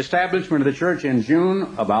of the establishment of the church in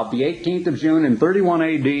June, about the 18th of June in 31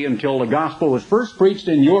 AD, until the gospel was first preached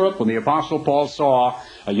in Europe when the Apostle Paul saw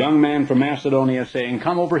a young man from Macedonia saying,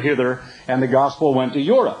 "Come over hither," and the gospel went to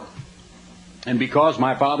Europe. And because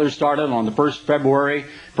my father started on the first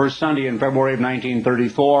Sunday in February of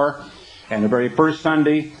 1934, and the very first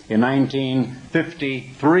Sunday in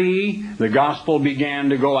 1953, the gospel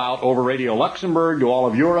began to go out over Radio Luxembourg to all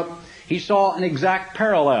of Europe. He saw an exact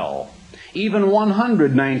parallel, even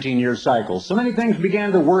 119-year cycles. So many things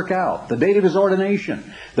began to work out. The date of his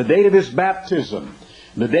ordination, the date of his baptism,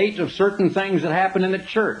 the date of certain things that happened in the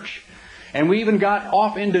church. And we even got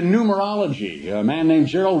off into numerology. A man named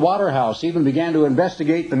Gerald Waterhouse even began to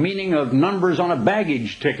investigate the meaning of numbers on a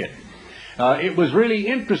baggage ticket. It was really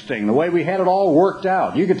interesting the way we had it all worked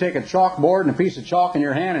out. You could take a chalkboard and a piece of chalk in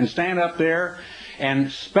your hand and stand up there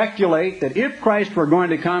and speculate that if Christ were going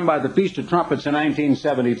to come by the Feast of Trumpets in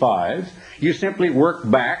 1975, you simply work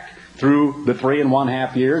back through the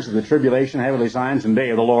 3½ years of the tribulation, heavenly signs, and day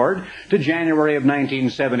of the Lord, to January of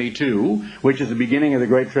 1972, which is the beginning of the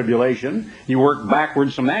Great Tribulation. You work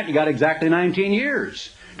backwards from that, you got exactly 19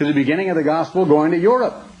 years to the beginning of the gospel going to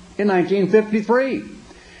Europe in 1953.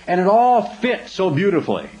 And it all fits so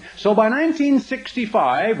beautifully. So by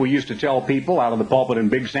 1965, we used to tell people out of the pulpit in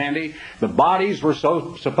Big Sandy, the bodies were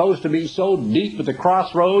supposed to be so deep at the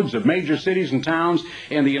crossroads of major cities and towns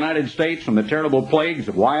in the United States from the terrible plagues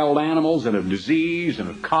of wild animals and of disease and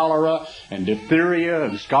of cholera and diphtheria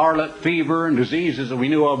and scarlet fever and diseases that we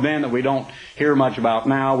knew of then that we don't hear much about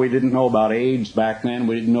now. We didn't know about AIDS back then.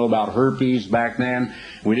 We didn't know about herpes back then.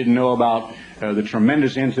 We didn't know about the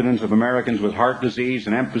tremendous incidence of Americans with heart disease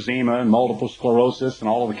and emphysema and multiple sclerosis and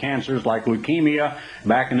all of the cancers like leukemia.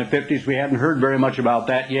 Back in the 50s, we hadn't heard very much about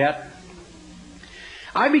that yet.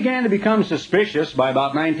 I began to become suspicious by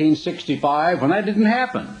about 1965 when that didn't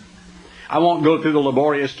happen. I won't go through the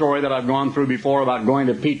laborious story that I've gone through before about going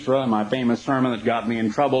to Petra and my famous sermon that got me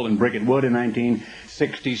in trouble in Bricket Wood in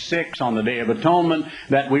 1966 on the Day of Atonement,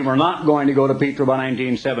 that we were not going to go to Petra by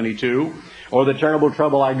 1972, or the terrible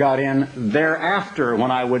trouble I got in thereafter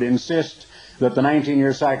when I would insist that the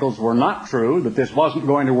 19-year cycles were not true, that this wasn't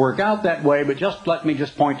going to work out that way, but just let me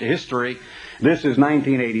just point to history. This is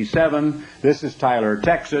 1987. This is Tyler,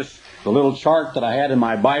 Texas. The little chart that I had in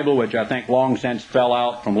my Bible, which I think long since fell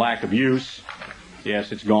out from lack of use.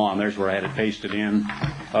 Yes, it's gone. There's where I had it pasted in.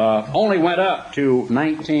 Only went up to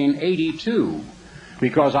 1982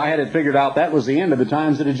 because I had it figured out that was the end of the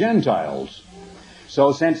times of the Gentiles.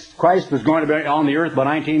 So since Christ was going to be on the earth by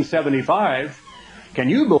 1975, can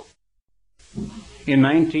you believe in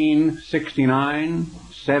 1969,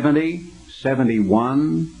 70,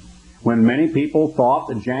 71, when many people thought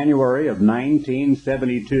that January of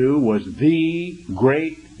 1972 was the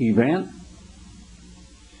great event?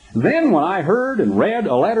 Then when I heard and read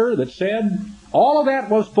a letter that said all of that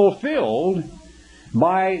was fulfilled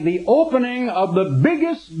by the opening of the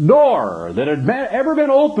biggest door that had ever been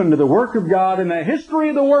opened to the work of God in the history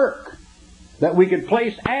of the work, that we could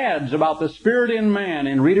place ads about the Spirit in man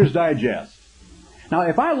in Reader's Digest. Now,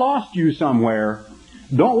 if I lost you somewhere,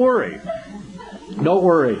 don't worry. Don't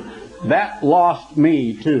worry. That lost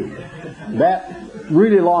me too. That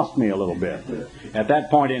really lost me a little bit at that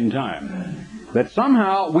point in time. That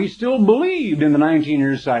somehow we still believed in the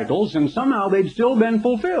 19-year cycles, and somehow they'd still been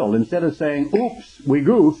fulfilled. Instead of saying, oops, we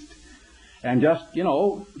goofed, and just,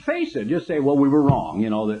 face it. Just say, well, we were wrong.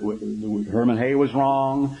 That Herman Hay was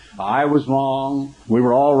wrong, I was wrong, we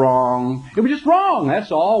were all wrong. It was just wrong,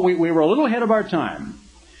 that's all. We were a little ahead of our time.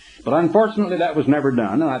 But unfortunately, that was never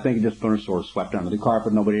done, and I think it just been sort of swept under the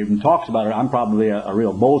carpet. Nobody even talks about it. I'm probably a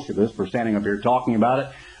real bullshitist for standing up here talking about it.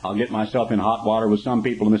 I'll get myself in hot water with some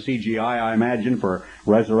people in the CGI, I imagine, for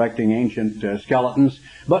resurrecting ancient skeletons.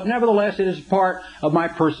 But nevertheless, it is part of my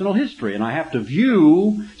personal history, and I have to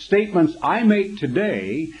view statements I make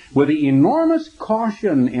today with the enormous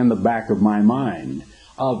caution in the back of my mind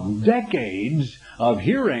of decades of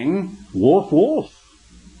hearing wolf, wolf.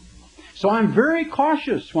 So I'm very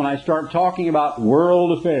cautious when I start talking about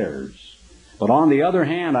world affairs. But on the other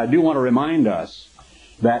hand, I do want to remind us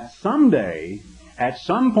that someday, at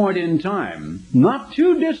some point in time, not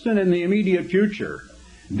too distant in the immediate future,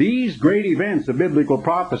 these great events of biblical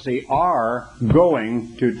prophecy are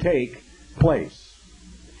going to take place.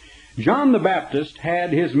 John the Baptist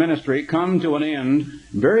had his ministry come to an end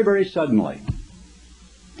very, very suddenly.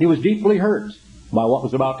 He was deeply hurt by what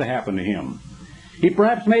was about to happen to him. He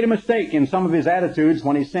perhaps made a mistake in some of his attitudes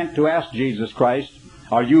when he sent to ask Jesus Christ,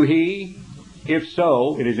 "Are you he? If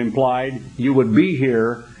so," it is implied, "you would be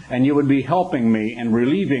here and you would be helping me and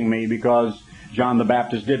relieving me," because John the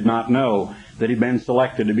Baptist did not know that he'd been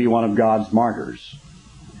selected to be one of God's martyrs.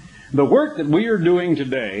 The work that we are doing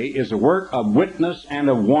today is a work of witness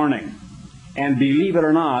and of warning. And believe it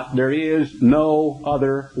or not, there is no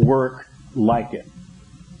other work like it.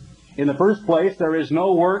 In the first place, there is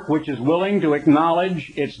no work which is willing to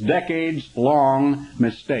acknowledge its decades-long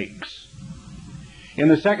mistakes. In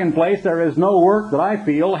the second place, there is no work that I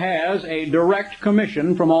feel has a direct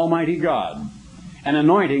commission from Almighty God, an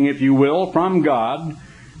anointing, if you will, from God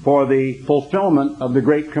for the fulfillment of the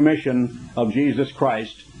Great Commission of Jesus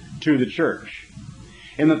Christ to the church.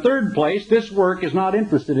 In the third place, this work is not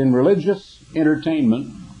interested in religious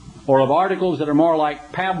entertainment or of articles that are more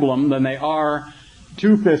like pablum than they are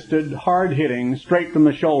two-fisted, hard-hitting, straight from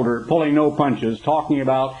the shoulder, pulling no punches, talking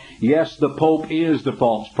about, yes, the Pope is the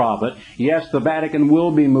false prophet, yes, the Vatican will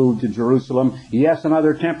be moved to Jerusalem, yes,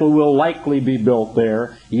 another temple will likely be built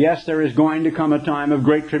there, yes, there is going to come a time of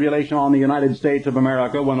great tribulation on the United States of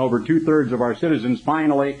America when over two-thirds of our citizens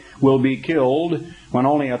finally will be killed when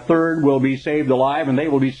only a third will be saved alive, and they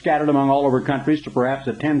will be scattered among all over countries, to perhaps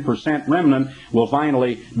a 10% remnant will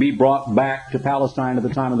finally be brought back to Palestine at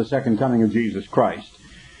the time of the second coming of Jesus Christ.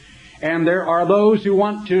 And there are those who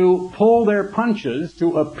want to pull their punches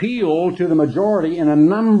to appeal to the majority in a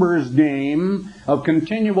numbers game of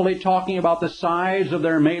continually talking about the size of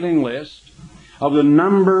their mailing list, of the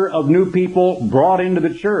number of new people brought into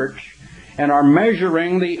the church, and are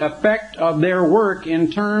measuring the effect of their work in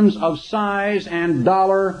terms of size and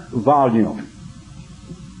dollar volume.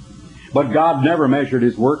 But God never measured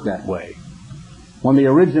His work that way. When the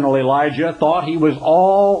original Elijah thought he was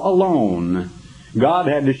all alone, God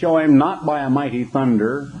had to show him not by a mighty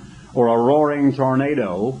thunder or a roaring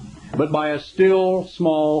tornado, but by a still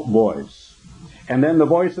small voice. And then the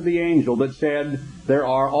voice of the angel that said, there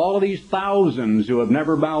are all of these thousands who have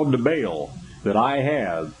never bowed to Baal that I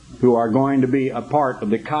have, who are going to be a part of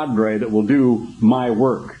the cadre that will do my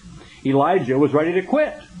work. Elijah was ready to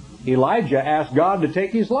quit. Elijah asked God to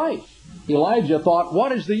take his life. Elijah thought,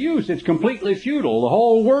 what is the use? It's completely futile. The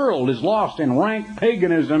whole world is lost in rank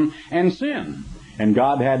paganism and sin. And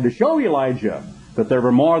God had to show Elijah that there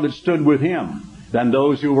were more that stood with him than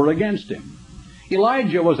those who were against him.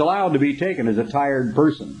 Elijah was allowed to be taken as a tired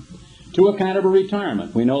person to a kind of a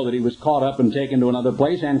retirement. We know that he was caught up and taken to another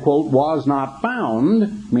place and, quote, was not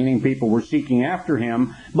found, meaning people were seeking after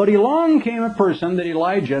him. But along came a person that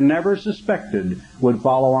Elijah never suspected would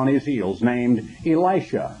follow on his heels, named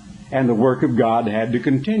Elisha. And the work of God had to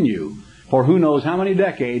continue for who knows how many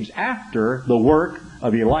decades after the work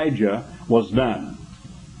of Elijah was done.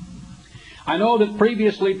 I know that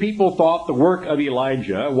previously people thought the work of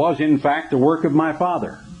Elijah was in fact the work of my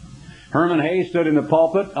father. Herman Hayes stood in the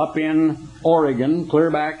pulpit up in Oregon clear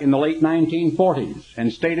back in the late 1940s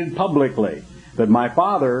and stated publicly that my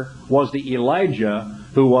father was the Elijah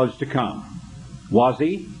who was to come. Was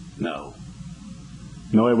he? No.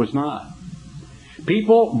 No, he was not.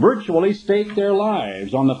 People virtually staked their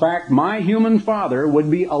lives on the fact my human father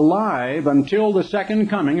would be alive until the second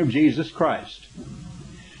coming of Jesus Christ.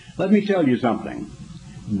 Let me tell you something.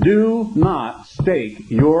 Do not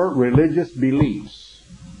stake your religious beliefs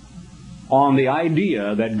on the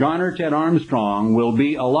idea that Garner Ted Armstrong will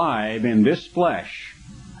be alive in this flesh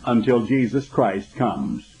until Jesus Christ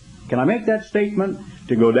comes. Can I make that statement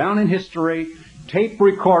to go down in history, tape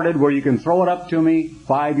recorded where you can throw it up to me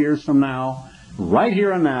 5 years from now, right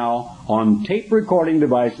here and now, on tape recording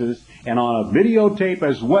devices and on a videotape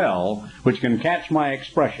as well, which can catch my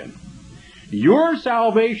expression. Your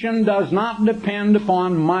salvation does not depend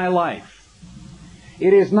upon my life.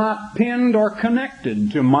 It is not pinned or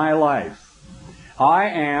connected to my life. I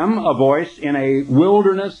am a voice in a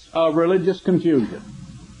wilderness of religious confusion.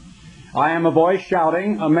 I am a voice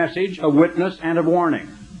shouting a message of witness and of warning.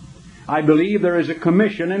 I believe there is a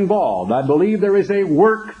commission involved. I believe there is a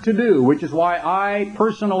work to do, which is why I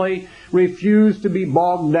personally refuse to be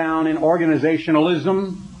bogged down in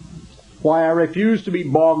organizationalism, why I refuse to be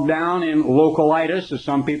bogged down in localitis, as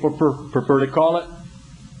some people prefer to call it,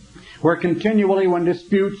 where continually when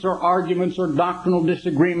disputes or arguments or doctrinal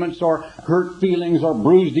disagreements or hurt feelings or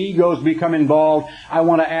bruised egos become involved, I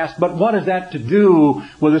want to ask, but what has that to do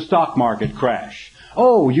with a stock market crash?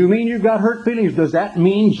 Oh, you mean you've got hurt feelings? Does that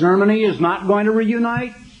mean Germany is not going to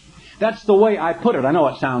reunite? That's the way I put it. I know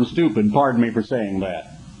it sounds stupid. Pardon me for saying that.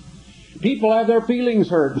 People have their feelings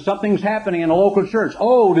hurt. Something's happening in a local church.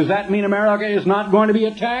 Oh, does that mean America is not going to be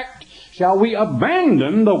attacked? Shall we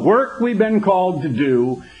abandon the work we've been called to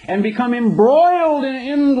do and become embroiled in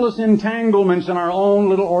endless entanglements in our own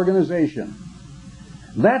little organization?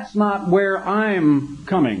 That's not where I'm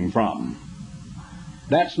coming from.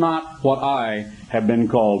 That's not what I have been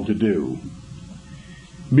called to do.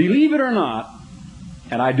 Believe it or not,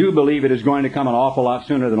 and I do believe it is going to come an awful lot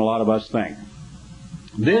sooner than a lot of us think,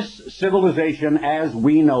 this civilization as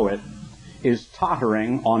we know it is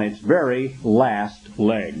tottering on its very last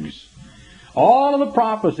legs. All of the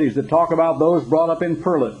prophecies that talk about those brought up in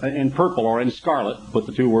purple or in scarlet, put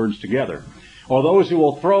the two words together, or those who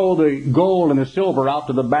will throw the gold and the silver out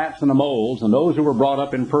to the bats and the moles, and those who were brought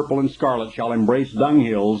up in purple and scarlet shall embrace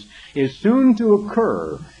dunghills, is soon to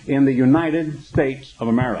occur in the United States of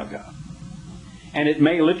America. And it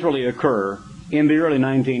may literally occur in the early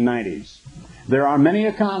 1990s. There are many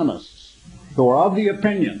economists who are of the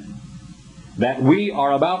opinion that we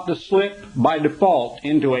are about to slip by default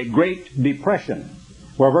into a Great Depression,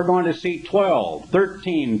 where we're going to see 12,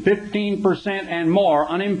 13, 15% and more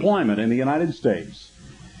unemployment in the United States.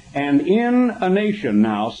 And in a nation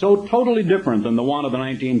now so totally different than the one of the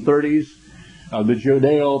 1930s, of the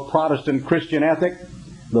Judeo-Protestant Christian ethic,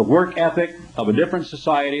 the work ethic of a different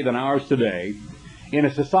society than ours today, in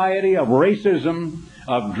a society of racism,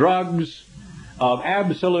 of drugs, of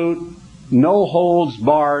absolute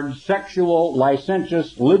no-holds-barred, sexual,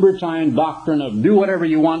 licentious, libertine doctrine of do whatever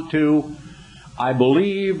you want to, I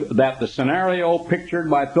believe that the scenario pictured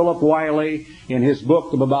by Philip Wiley in his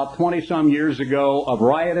book of about 20-some years ago of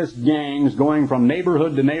riotous gangs going from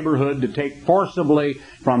neighborhood to neighborhood to take forcibly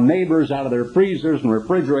from neighbors out of their freezers and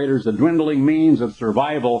refrigerators the dwindling means of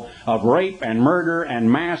survival, of rape and murder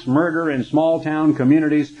and mass murder in small-town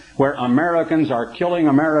communities where Americans are killing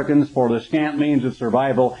Americans for the scant means of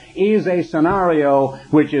survival, is a scenario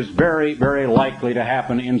which is very, very likely to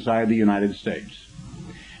happen inside the United States.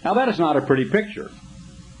 Now, that is not a pretty picture,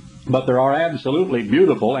 but there are absolutely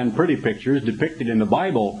beautiful and pretty pictures depicted in the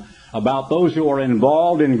Bible about those who are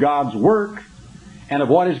involved in God's work and of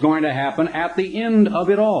what is going to happen at the end of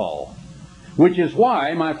it all, which is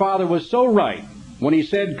why my father was so right when he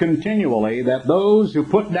said continually that those who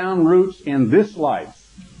put down roots in this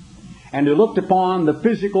life and who looked upon the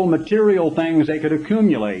physical, material things they could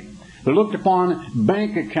accumulate, they looked upon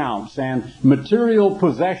bank accounts and material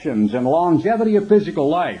possessions and longevity of physical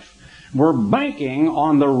life, were banking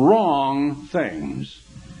on the wrong things.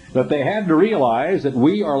 That they had to realize that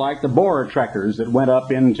we are like the Boer trekkers that went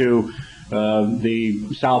up into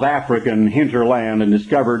the South African hinterland and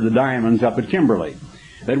discovered the diamonds up at Kimberley.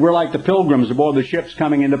 That we're like the pilgrims aboard the ships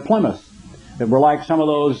coming into Plymouth. That we're like some of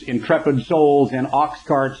those intrepid souls in ox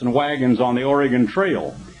carts and wagons on the Oregon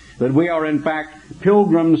Trail. That we are in fact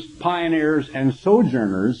pilgrims, pioneers, and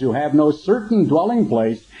sojourners who have no certain dwelling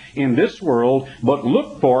place in this world, but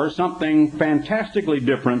look for something fantastically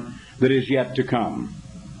different that is yet to come.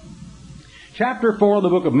 Chapter 4 of the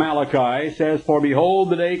book of Malachi says, "For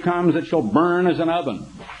behold, the day comes that shall burn as an oven,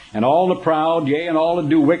 and all the proud, yea, and all that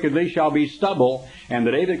do wickedly shall be stubble, and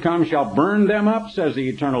the day that comes shall burn them up, says the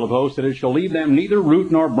Eternal of hosts, that it shall leave them neither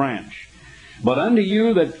root nor branch. But unto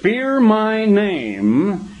you that fear my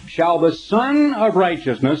name shall the Son of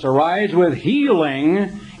Righteousness arise with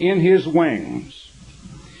healing in his wings.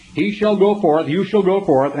 He shall go forth, you shall go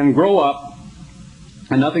forth, and grow up,"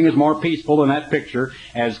 and nothing is more peaceful than that picture,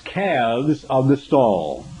 "as calves of the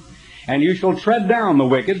stall. And you shall tread down the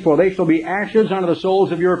wicked, for they shall be ashes under the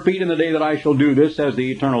soles of your feet in the day that I shall do this, says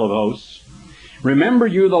the Eternal of hosts. Remember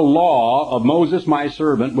you the law of Moses my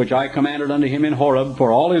servant, which I commanded unto him in Horeb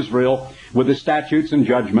for all Israel, with the statutes and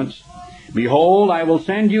judgments. Behold, I will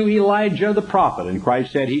send you Elijah the prophet," and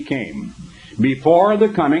Christ said he came, "before the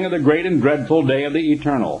coming of the great and dreadful day of the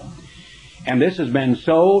Eternal." And this has been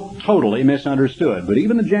so totally misunderstood. But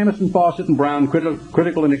even the Jamieson, Fawcett, and Brown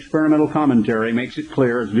critical and experimental commentary makes it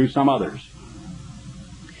clear, as do some others.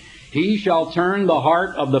 "He shall turn the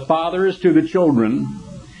heart of the fathers to the children,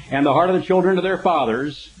 and the heart of the children to their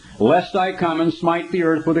fathers, lest I come and smite the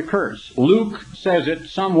earth with a curse." Luke says it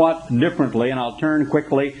somewhat differently, and I'll turn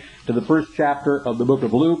quickly to the first chapter of the book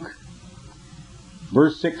of Luke.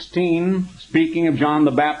 Verse 16, speaking of John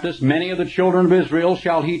the Baptist, "Many of the children of Israel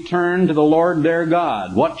shall he turn to the Lord their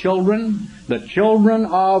God." What children? The children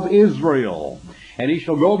of Israel. "And he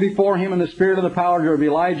shall go before him in the spirit of the power of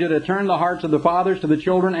Elijah, to turn the hearts of the fathers to the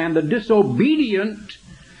children, and the disobedient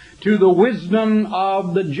to the wisdom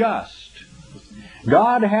of the just."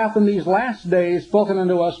 God hath in these last days spoken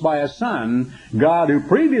unto us by a Son, God who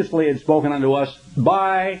previously had spoken unto us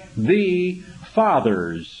by the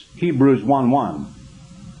fathers. Hebrews 1:1.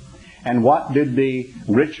 And what did the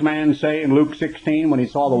rich man say in Luke 16 when he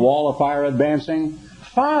saw the wall of fire advancing?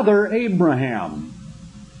 "Father Abraham."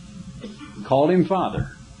 Called him Father.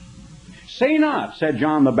 "Say not," said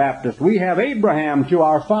John the Baptist, "we have Abraham to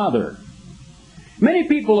our father." Many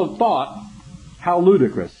people have thought, how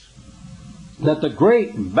ludicrous, that the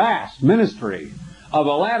great, vast ministry of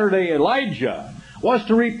a latter-day Elijah was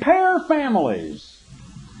to repair families,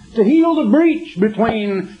 to heal the breach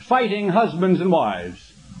between fighting husbands and wives,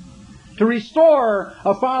 to restore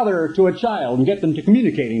a father to a child and get them to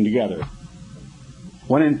communicating together,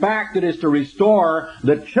 when in fact it is to restore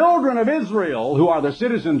the children of Israel, who are the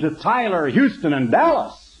citizens of Tyler, Houston, and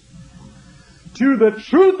Dallas, to the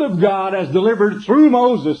truth of God as delivered through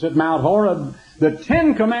Moses at Mount Horeb, the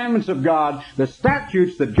 10 commandments of God, the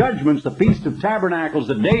statutes, the judgments, the Feast of Tabernacles,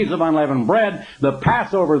 the days of unleavened bread, the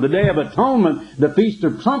Passover, the Day of Atonement, the Feast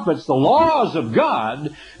of Trumpets, the laws of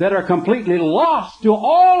God that are completely lost to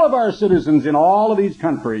all of our citizens in all of these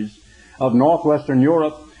countries of northwestern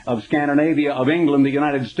Europe, of Scandinavia, of England, the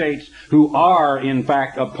United States, who are in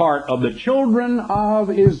fact a part of the children of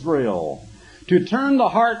Israel. To turn the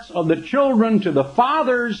hearts of the children to the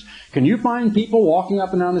fathers. Can you find people walking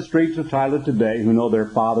up and down the streets of Tyler today who know their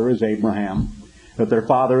father is Abraham, that their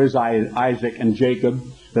father is Isaac and Jacob,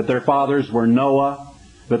 that their fathers were Noah,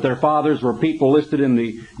 that their fathers were people listed in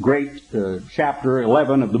the great chapter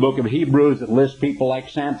 11 of the book of Hebrews that lists people like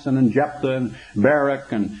Samson and Jephthah and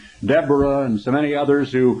Barak and Deborah and so many others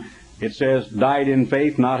who, it says, died in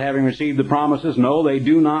faith, not having received the promises. No, they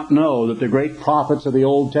do not know that the great prophets of the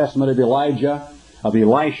Old Testament, of Elijah, of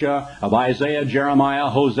Elisha, of Isaiah, Jeremiah,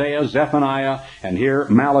 Hosea, Zephaniah, and here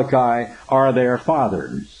Malachi, are their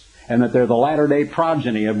fathers, and that they're the latter-day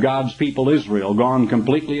progeny of God's people Israel, gone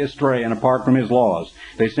completely astray and apart from His laws.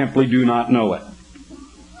 They simply do not know it.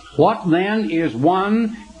 What then is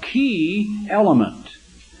one key element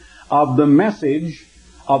of the message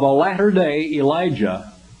of a latter-day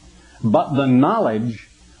Elijah but the knowledge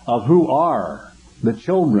of who are the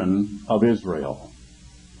children of Israel,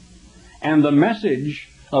 and the message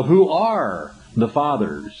of who are the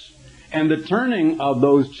fathers, and the turning of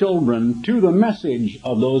those children to the message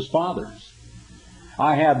of those fathers?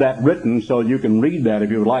 I have that written so you can read that if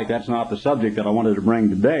you would like. That's not the subject that I wanted to bring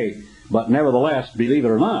today, but nevertheless, believe it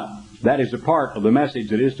or not, that is a part of the message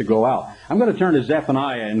that is to go out. I'm going to turn to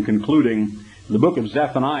Zephaniah in concluding. The book of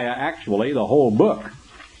Zephaniah, actually, the whole book,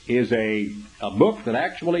 is a book that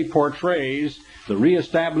actually portrays the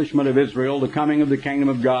reestablishment of Israel, the coming of the kingdom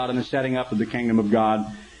of God, and the setting up of the kingdom of God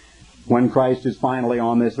when Christ is finally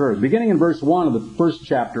on this earth. Beginning in verse 1 of the first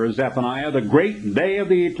chapter of Zephaniah, the great day of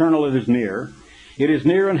the eternal is near. It is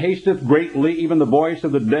near and hasteth greatly, even the voice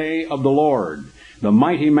of the day of the Lord. The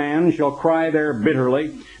mighty man shall cry there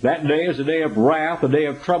bitterly. That day is a day of wrath, a day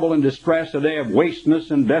of trouble and distress, a day of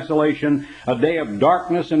wasteness and desolation, a day of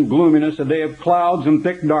darkness and gloominess, a day of clouds and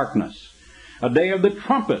thick darkness, a day of the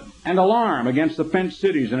trumpet and alarm against the fenced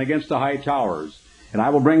cities and against the high towers. And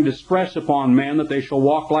I will bring distress upon men, that they shall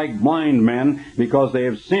walk like blind men, because they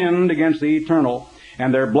have sinned against the eternal,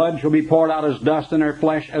 and their blood shall be poured out as dust, and their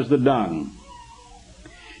flesh as the dung.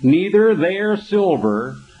 Neither their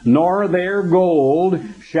silver nor their gold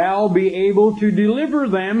shall be able to deliver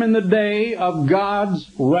them in the day of God's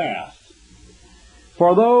wrath.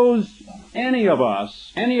 For those, any of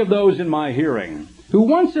those in my hearing, who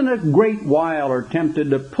once in a great while are tempted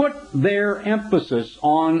to put their emphasis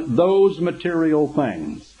on those material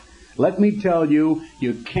things, let me tell you,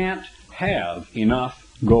 you can't have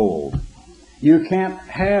enough gold. You can't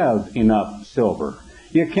have enough silver.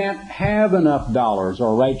 You can't have enough dollars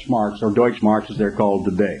or Reichsmarks or Deutschmarks as they're called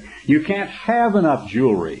today. You can't have enough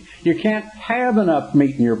jewelry. You can't have enough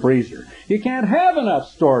meat in your freezer. You can't have enough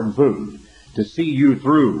stored food to see you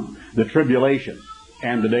through the tribulation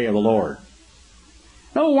and the day of the Lord.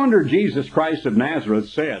 No wonder Jesus Christ of Nazareth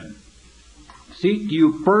said, "Seek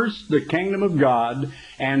you first the kingdom of God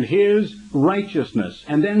and His righteousness,"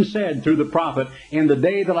 and then said through the prophet, "In the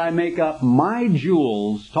day that I make up my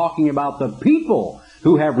jewels," talking about the people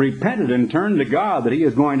who have repented and turned to God, that He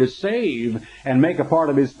is going to save and make a part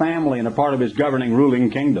of His family and a part of His governing, ruling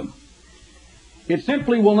kingdom. It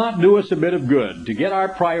simply will not do us a bit of good to get our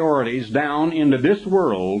priorities down into this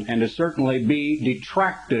world and to certainly be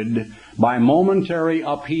detracted by momentary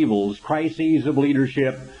upheavals, crises of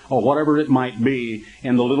leadership, or whatever it might be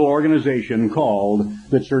in the little organization called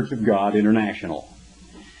the Church of God International.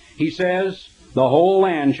 He says, "The whole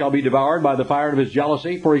land shall be devoured by the fire of His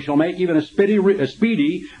jealousy, for He shall make even a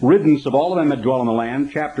speedy riddance of all of them that dwell in the land."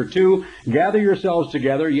 Chapter 2, "Gather yourselves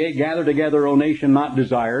together, yea, gather together, O nation not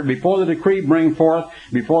desired, before the decree bring forth,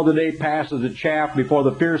 before the day pass as a chaff, before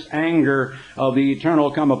the fierce anger of the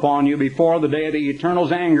eternal come upon you, before the day of the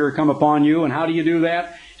eternal's anger come upon you." And how do you do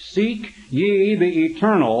that? "Seek ye the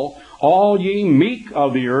eternal, all ye meek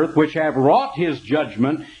of the earth, which have wrought His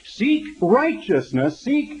judgment. Seek righteousness,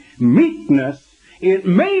 seek meekness. It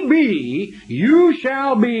may be you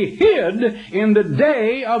shall be hid in the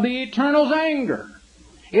day of the eternal's anger."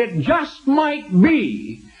 It just might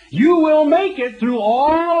be you will make it through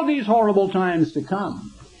all of these horrible times to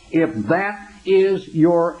come, if that is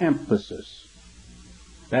your emphasis.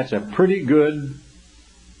 That's a pretty good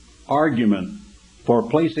argument for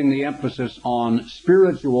placing the emphasis on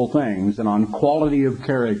spiritual things and on quality of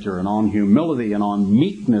character and on humility and on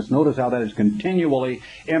meekness. Notice how that is continually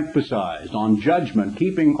emphasized. On judgment,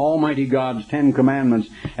 keeping Almighty God's 10 Commandments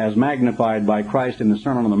as magnified by Christ in the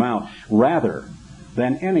Sermon on the Mount, rather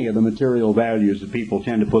than any of the material values that people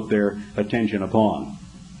tend to put their attention upon.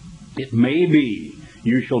 It may be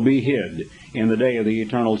you shall be hid in the day of the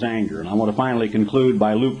eternal's anger. And I want to finally conclude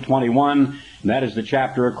by Luke 21. That is the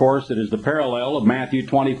chapter, of course, that is the parallel of Matthew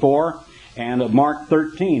 24 and of Mark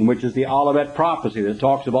 13, which is the Olivet prophecy that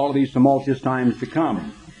talks of all of these tumultuous times to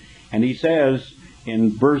come. And he says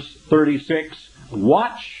in verse 36,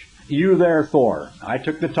 "Watch you therefore." I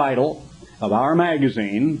took the title of our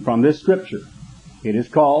magazine from this scripture. It is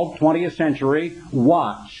called 20th Century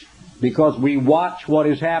Watch because we watch what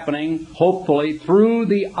is happening, hopefully, through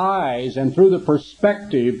the eyes and through the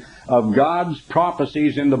perspective of God's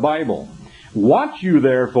prophecies in the Bible. Watch you,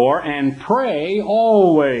 therefore, and pray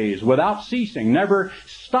always, without ceasing, never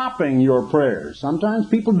stopping your prayers. Sometimes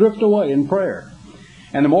people drift away in prayer.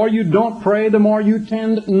 And the more you don't pray, the more you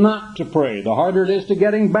tend not to pray. The harder it is to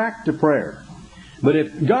getting back to prayer. But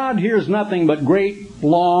if God hears nothing but great,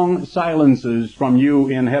 long silences from you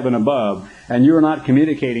in heaven above, and you're not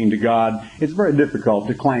communicating to God, it's very difficult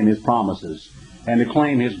to claim His promises, and to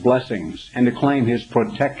claim His blessings, and to claim His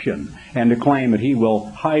protection, and to claim that He will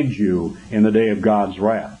hide you in the day of God's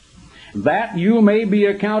wrath. That you may be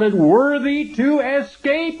accounted worthy to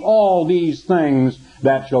escape all these things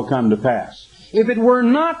that shall come to pass. If it were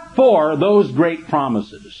not for those great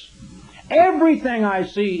promises, everything I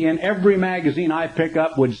see in every magazine I pick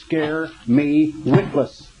up would scare me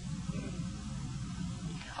witless.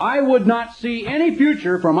 I would not see any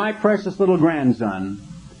future for my precious little grandson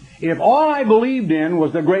if all I believed in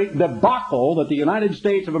was the great debacle that the United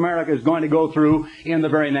States of America is going to go through in the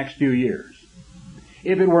very next few years.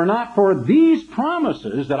 If it were not for these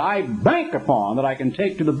promises that I bank upon, that I can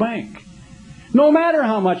take to the bank, no matter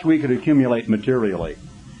how much we could accumulate materially,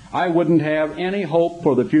 I wouldn't have any hope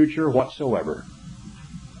for the future whatsoever.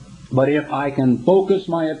 But if I can focus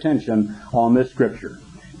my attention on this Scripture,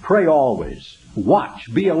 pray always,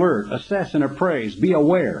 watch, be alert, assess and appraise, be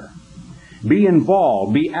aware, be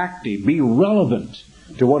involved, be active, be relevant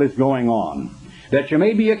to what is going on, that you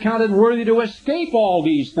may be accounted worthy to escape all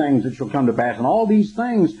these things that shall come to pass. And all these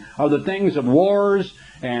things are the things of wars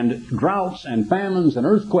and droughts and famines and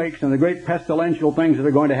earthquakes and the great pestilential things that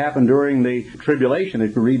are going to happen during the tribulation,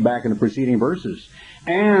 if you read back in the preceding verses.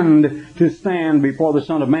 And to stand before the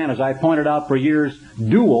Son of Man, as I pointed out for years,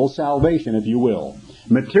 dual salvation, if you will.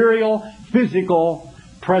 Material, physical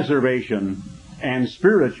preservation, and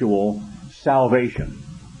spiritual salvation.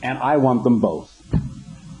 And I want them both.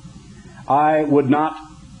 I would not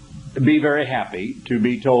be very happy to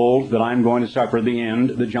be told that I'm going to suffer the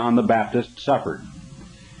end that John the Baptist suffered.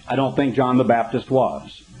 I don't think John the Baptist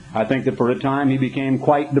was. I think that for a time he became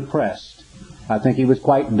quite depressed. I think he was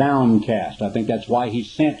quite downcast. I think that's why he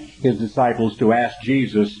sent his disciples to ask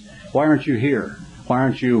Jesus, why aren't you here? Why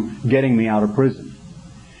aren't you getting me out of prison?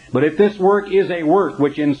 But if this work is a work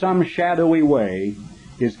which in some shadowy way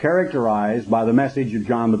is characterized by the message of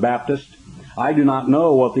John the Baptist, I do not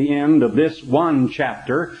know what the end of this one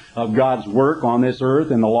chapter of God's work on this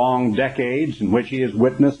earth in the long decades in which He has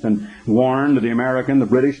witnessed and warned the American, the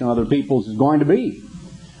British, and other peoples is going to be.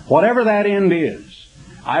 Whatever that end is,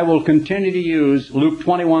 I will continue to use Luke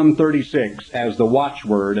 21:36 as the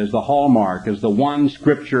watchword, as the hallmark, as the one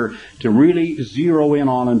Scripture to really zero in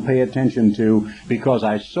on and pay attention to, because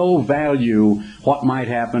I so value what might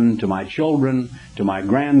happen to my children, to my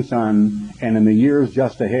grandson, and in the years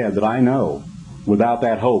just ahead that I know, without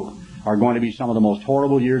that hope, are going to be some of the most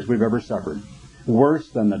horrible years we've ever suffered. Worse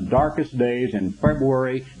than the darkest days in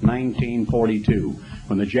February 1942,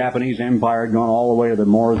 when the Japanese Empire had gone all the way to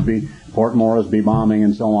the Port Moresby bombing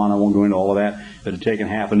and so on. I won't go into all of that. That had taken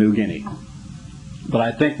half of New Guinea. But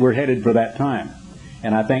I think we're headed for that time.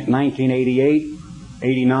 And I think 1988,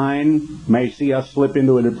 89 may see us slip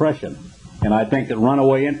into a depression. And I think that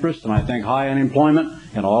runaway interest, and I think high unemployment,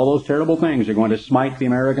 and all those terrible things are going to smite the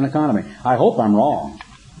American economy. I hope I'm wrong.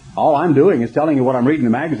 All I'm doing is telling you what I'm reading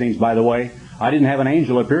in the magazines, by the way. I didn't have an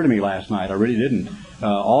angel appear to me last night. I really didn't.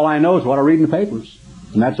 All I know is what I read in the papers.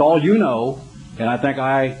 And that's all you know. And I think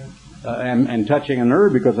I am touching a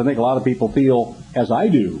nerve, because I think a lot of people feel, as I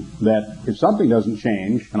do, that if something doesn't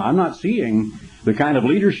change, and I'm not seeing the kind of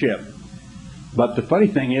leadership. But the funny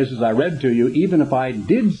thing is, as I read to you, even if I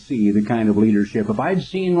did see the kind of leadership, if I'd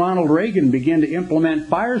seen Ronald Reagan begin to implement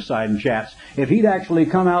fireside chats, if he'd actually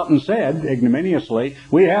come out and said, ignominiously,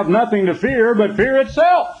 we have nothing to fear but fear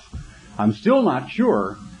itself, I'm still not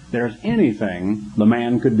sure there's anything the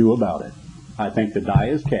man could do about it. I think the die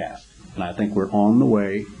is cast, and I think we're on the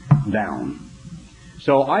way down.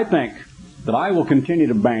 So I think that I will continue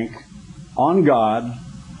to bank on God,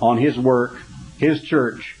 on His work, His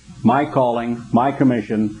church, my calling, my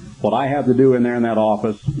commission, what I have to do in there in that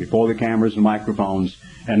office before the cameras and microphones,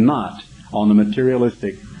 and not on the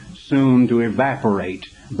materialistic, soon to evaporate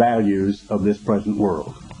values of this present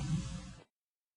world.